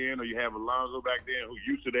back then, or you have Alonzo back then, who's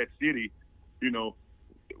used to that city,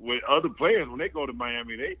 with other players, when they go to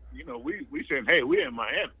Miami, they, we saying, hey, we're in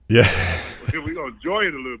Miami. Yeah. We're going to enjoy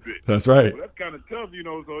it a little bit. That's right. Well, that's kind of tough,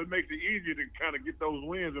 so it makes it easier to kind of get those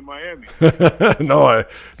wins in Miami. No,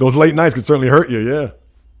 those late nights could certainly hurt you, yeah.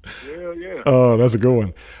 Yeah. Oh, that's a good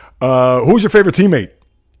one. Who's your favorite teammate?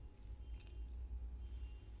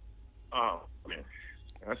 Oh, man.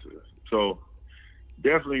 So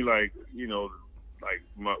definitely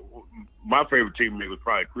my favorite teammate was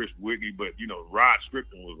probably Chris Whitney, but Rod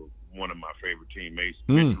Strickland was one of my favorite teammates.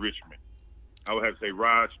 Mitch Richmond. I would have to say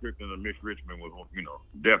Rod Strickland and Mitch Richmond was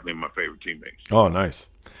definitely my favorite teammates. Oh, nice.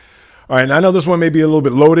 All right, and I know this one may be a little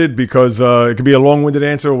bit loaded because it could be a long-winded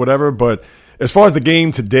answer or whatever, but as far as the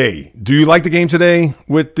game today, do you like the game today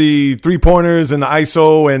with the 3-pointers and the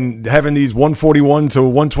ISO and having these 141 to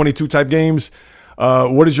 122 type games?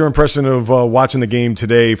 What is your impression of watching the game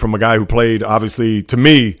today from a guy who played, obviously, to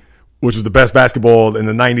me, which was the best basketball in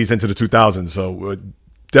the 90s into the 2000s? So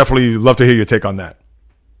definitely love to hear your take on that.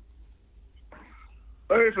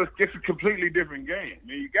 It's a completely different game.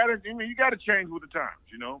 You gotta change with the times.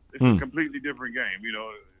 It's a completely different game.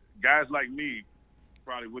 Guys like me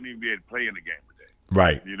probably wouldn't even be able to play in the game today.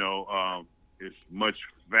 Right. It's much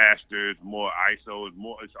faster. It's more ISO.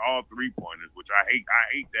 It's all 3-pointers, which I hate. I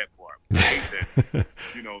hate that part. I hate that.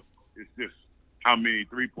 It's just how many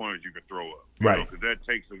 3-pointers you can throw up. Right. Because that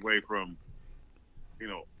takes away from,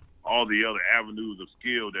 all the other avenues of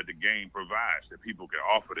skill that the game provides that people can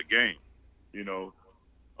offer the game. The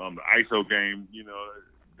ISO game,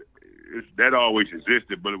 that always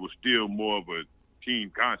existed, but it was still more of a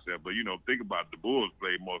team concept. But think about it, the Bulls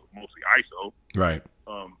played mostly ISO. Right.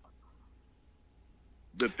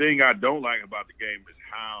 The thing I don't like about the game is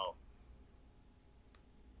how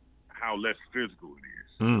less physical it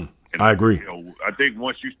is. And, I agree. I think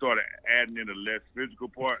once you started adding in the less physical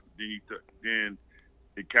part, then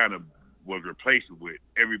it kind of was replaced with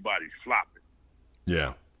everybody's flopping.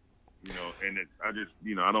 Yeah. And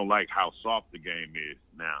I don't like how soft the game is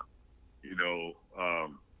now.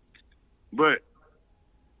 But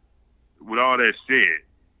with all that said,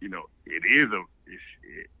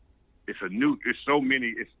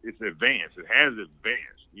 it's advanced. It has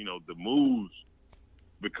advanced. The moves,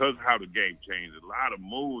 because of how the game changed, a lot of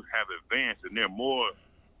moves have advanced, and they're more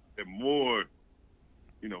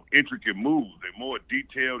intricate moves. They're more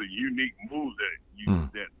detailed and unique moves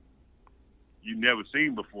that you never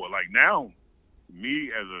seen before. Like now,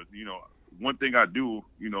 me as one thing I do,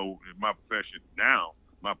 in my profession now,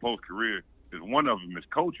 my post career, is one of them is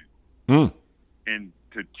coaching. And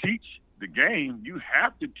to teach the game, you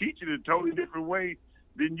have to teach it in a totally different way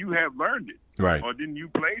than you have learned it, right? Or than you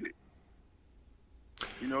played it.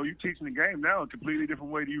 You're teaching the game now a completely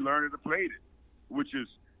different way than you learned it or played it, which is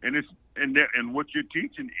and what you're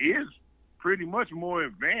teaching is pretty much more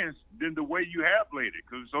advanced than the way you have played it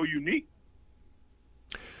because it's so unique.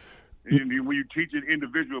 And when you're teaching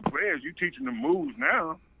individual players, you're teaching them moves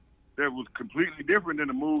now that was completely different than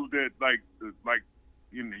the moves that like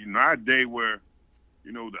in our day where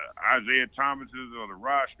the Isaiah Thomases or the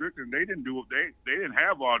Rod Strickland, they didn't do it. They didn't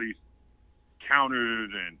have all these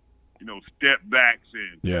counters and step backs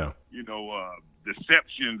and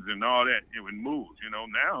deceptions and all that in moves.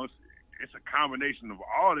 Now it's a combination of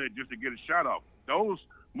all that just to get a shot off. Those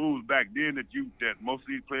moves back then that most of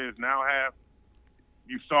these players now have,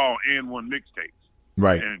 you saw in one mixtapes.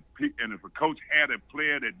 Right. And if a coach had a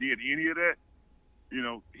player that did any of that,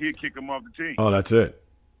 he'd kick him off the team. Oh, that's it.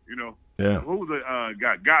 Yeah. Who was the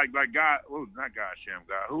guy? Who was not God Sham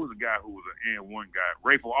guy? Who was the guy who was an N1 guy?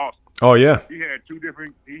 Rayful Austin. Oh yeah. He had two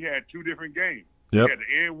different games. Yep. He had the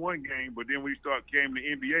N1 game, but then when he came to the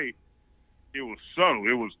NBA, it was subtle.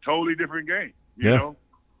 It was a totally different game. You know?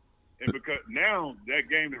 And because now that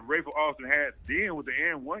game that Rayful Austin had then with the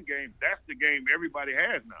N1 game, that's the game everybody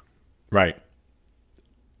has now. Right.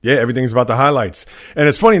 Yeah, everything's about the highlights. And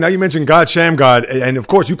it's funny, now you mentioned God Shamgod, and of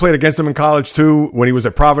course you played against him in college too when he was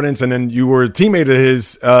at Providence, and then you were a teammate of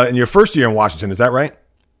his in your first year in Washington. Is that right?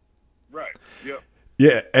 Right, yep.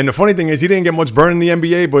 Yeah, and the funny thing is he didn't get much burn in the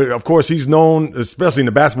NBA, but of course he's known, especially in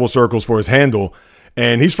the basketball circles, for his handle.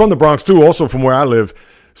 And he's from the Bronx too, also from where I live.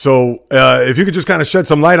 So if you could just kind of shed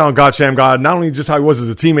some light on God Shamgod, not only just how he was as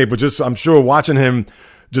a teammate, but just I'm sure watching him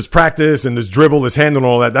just practice and his dribble, his handle and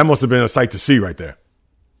all that, that must have been a sight to see right there.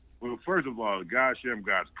 Well, first of all, God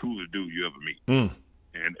Shamgod's the coolest dude you ever meet. And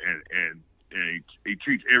he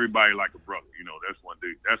treats everybody like a brother. That's one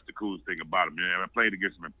thing. That's the coolest thing about him. And I played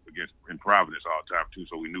against him in Providence all the time too,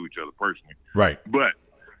 so we knew each other personally. Right. But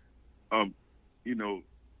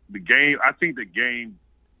the game. I think the game.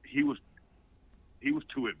 He was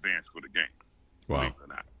too advanced for the game. Wow.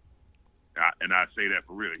 And I say that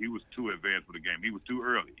for real. He was too advanced for the game. He was too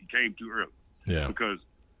early. He came too early. Yeah. Because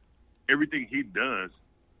everything he does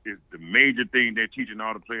is the major thing they're teaching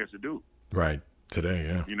all the players to do. Right. Today,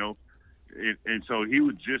 yeah. And so he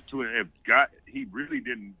was just he really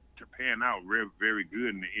didn't pan out very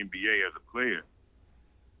good in the NBA as a player.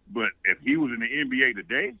 But if he was in the NBA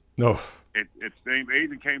today, no, at the same age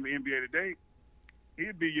and came to the NBA today,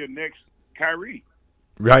 he'd be your next Kyrie.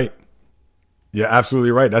 Right. Yeah,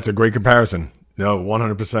 absolutely right. That's a great comparison. No,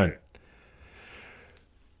 100%.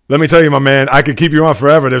 Let me tell you, my man, I could keep you on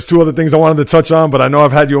forever. There's two other things I wanted to touch on, but I know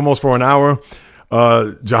I've had you almost for an hour.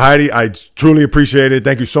 Jahadi, I truly appreciate it.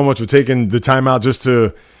 Thank you so much for taking the time out just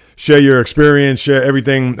to share your experience, share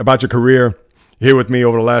everything about your career here with me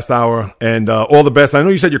over the last hour. And all the best. I know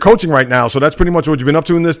you said you're coaching right now, so that's pretty much what you've been up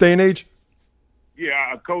to in this day and age? Yeah,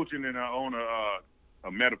 I'm coaching and I own a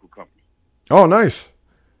a medical company. Oh, nice.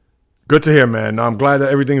 Good to hear, man. I'm glad that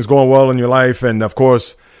everything is going well in your life. And, of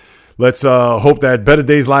course, let's hope that better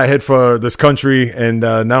days lie ahead for this country. And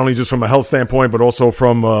not only just from a health standpoint, but also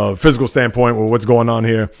from a physical standpoint with what's going on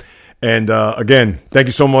here. And, again, thank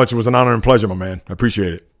you so much. It was an honor and pleasure, my man. I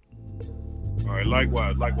appreciate it. All right,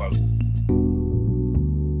 likewise.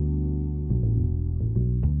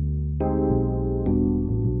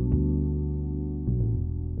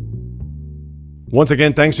 Once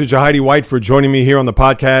again, thanks to Jahadi White for joining me here on the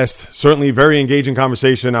podcast. Certainly very engaging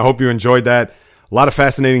conversation. I hope you enjoyed that. A lot of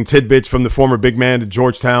fascinating tidbits from the former big man at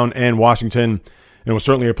Georgetown and Washington. And it was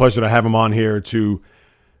certainly a pleasure to have him on here to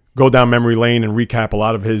go down memory lane and recap a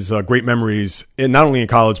lot of his great memories, not only in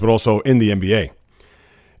college, but also in the NBA.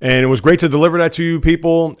 And it was great to deliver that to you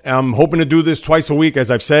people. I'm hoping to do this twice a week,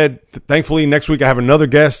 as I've said. Thankfully, next week I have another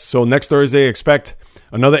guest. So next Thursday, expect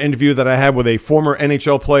another interview that I had with a former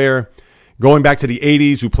NHL player going back to the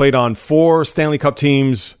 80s, who played on 4 Stanley Cup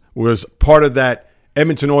teams, was part of that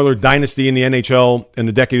Edmonton Oilers dynasty in the NHL in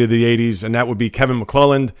the decade of the 80s, and that would be Kevin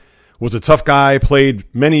McClelland. Was a tough guy, played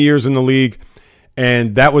many years in the league,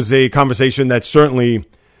 and that was a conversation that certainly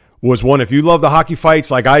was one. If you love the hockey fights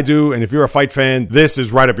like I do, and if you're a fight fan, this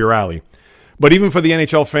is right up your alley. But even for the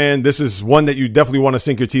NHL fan, this is one that you definitely want to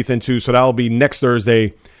sink your teeth into, so that'll be next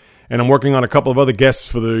Thursday. And I'm working on a couple of other guests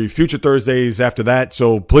for the future Thursdays after that.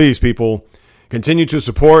 So please, people, continue to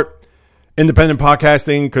support independent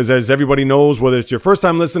podcasting, because as everybody knows, whether it's your first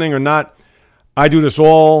time listening or not, I do this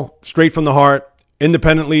all straight from the heart,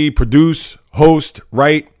 independently produce, host,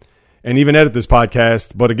 write, and even edit this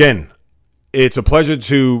podcast. But again, it's a pleasure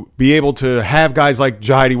to be able to have guys like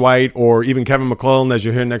Jahadi White or even Kevin McClelland, as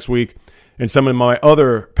you'll hear next week, and some of my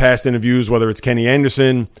other past interviews, whether it's Kenny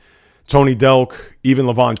Anderson, Tony Delk, even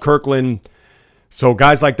Levon Kirkland. So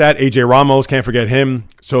guys like that, AJ Ramos, can't forget him.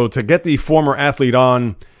 So to get the former athlete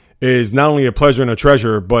on is not only a pleasure and a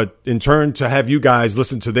treasure, but in turn to have you guys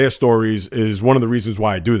listen to their stories is one of the reasons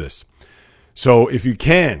why I do this. So if you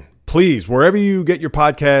can, please, wherever you get your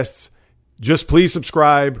podcasts, just please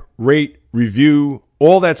subscribe, rate, review.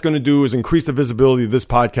 All that's going to do is increase the visibility of this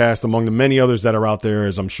podcast among the many others that are out there,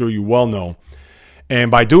 as I'm sure you well know.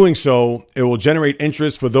 And by doing so, it will generate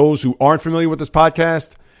interest for those who aren't familiar with this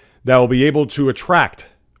podcast, that will be able to attract,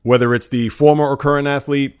 whether it's the former or current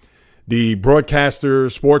athlete, the broadcaster,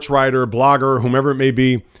 sports writer, blogger, whomever it may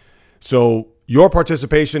be. So your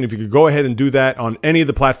participation, if you could go ahead and do that on any of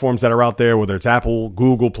the platforms that are out there, whether it's Apple,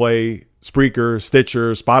 Google Play, Spreaker,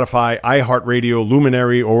 Stitcher, Spotify, iHeartRadio,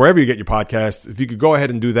 Luminary, or wherever you get your podcasts, if you could go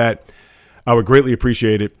ahead and do that, I would greatly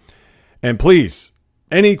appreciate it. And please,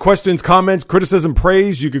 any questions, comments, criticism,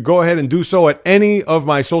 praise, you could go ahead and do so at any of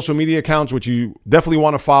my social media accounts, which you definitely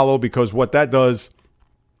want to follow, because what that does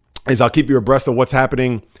is I'll keep you abreast of what's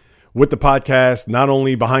happening with the podcast, not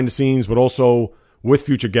only behind the scenes, but also with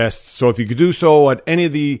future guests. So if you could do so at any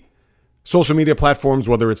of the social media platforms,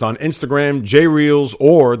 whether it's on Instagram, JReels,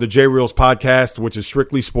 or the JReels podcast, which is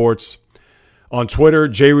strictly sports. On Twitter,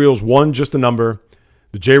 JReels1, just a number.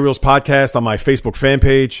 The JReels podcast on my Facebook fan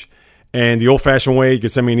page. And the old-fashioned way, you can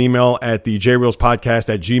send me an email at the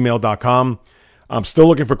jreelspodcast@gmail.com. I'm still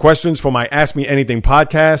looking for questions for my Ask Me Anything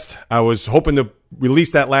podcast. I was hoping to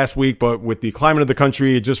release that last week, but with the climate of the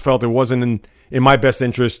country, it just felt it wasn't in my best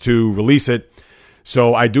interest to release it.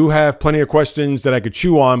 So I do have plenty of questions that I could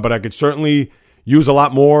chew on, but I could certainly use a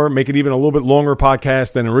lot more, make it even a little bit longer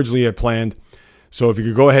podcast than originally had planned. So if you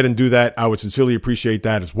could go ahead and do that, I would sincerely appreciate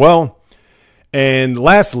that as well. And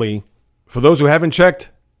lastly, for those who haven't checked,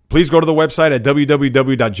 please go to the website at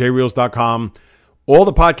www.jreels.com. All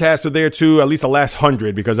the podcasts are there too, at least the last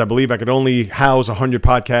 100, because I believe I could only house 100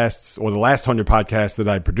 podcasts, or the last 100 podcasts that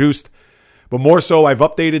I produced. But more so, I've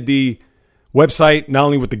updated the website, not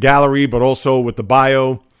only with the gallery, but also with the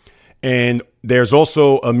bio. And there's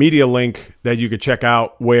also a media link that you could check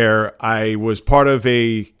out where I was part of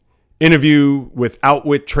a interview with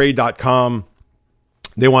outwittrade.com.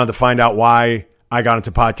 They wanted to find out why I got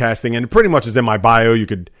into podcasting, and it pretty much is in my bio. You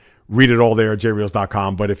could read it all there at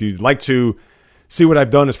jreels.com. But if you'd like to see what I've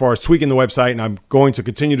done as far as tweaking the website, and I'm going to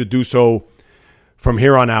continue to do so from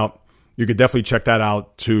here on out, you could definitely check that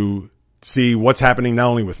out to see what's happening not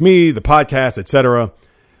only with me, the podcast, etc.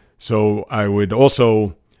 So I would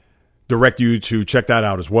also direct you to check that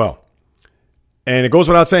out as well. And it goes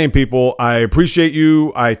without saying, people, I appreciate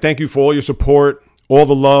you. I thank you for all your support, all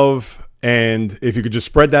the love. And if you could just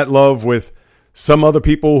spread that love with some other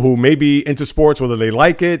people who may be into sports, whether they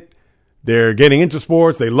like it, they're getting into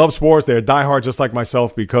sports, they love sports, they're diehard just like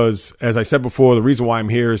myself, because as I said before, the reason why I'm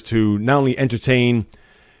here is to not only entertain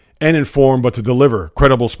and inform, but to deliver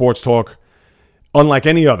credible sports talk unlike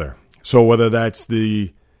any other. So whether that's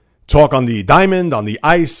the talk on the diamond, on the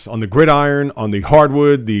ice, on the gridiron, on the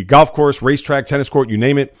hardwood, the golf course, racetrack, tennis court, you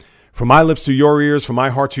name it, from my lips to your ears, from my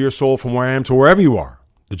heart to your soul, from where I am to wherever you are,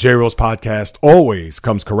 the J Reels podcast always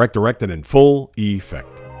comes correct, direct, and in full effect.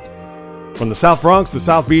 From the South Bronx, the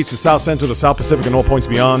South Beach, the South Central, the South Pacific, and all points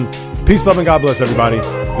beyond, peace, love, and God bless everybody.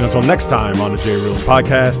 And until next time on the J Reels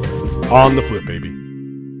podcast, on the flip, baby.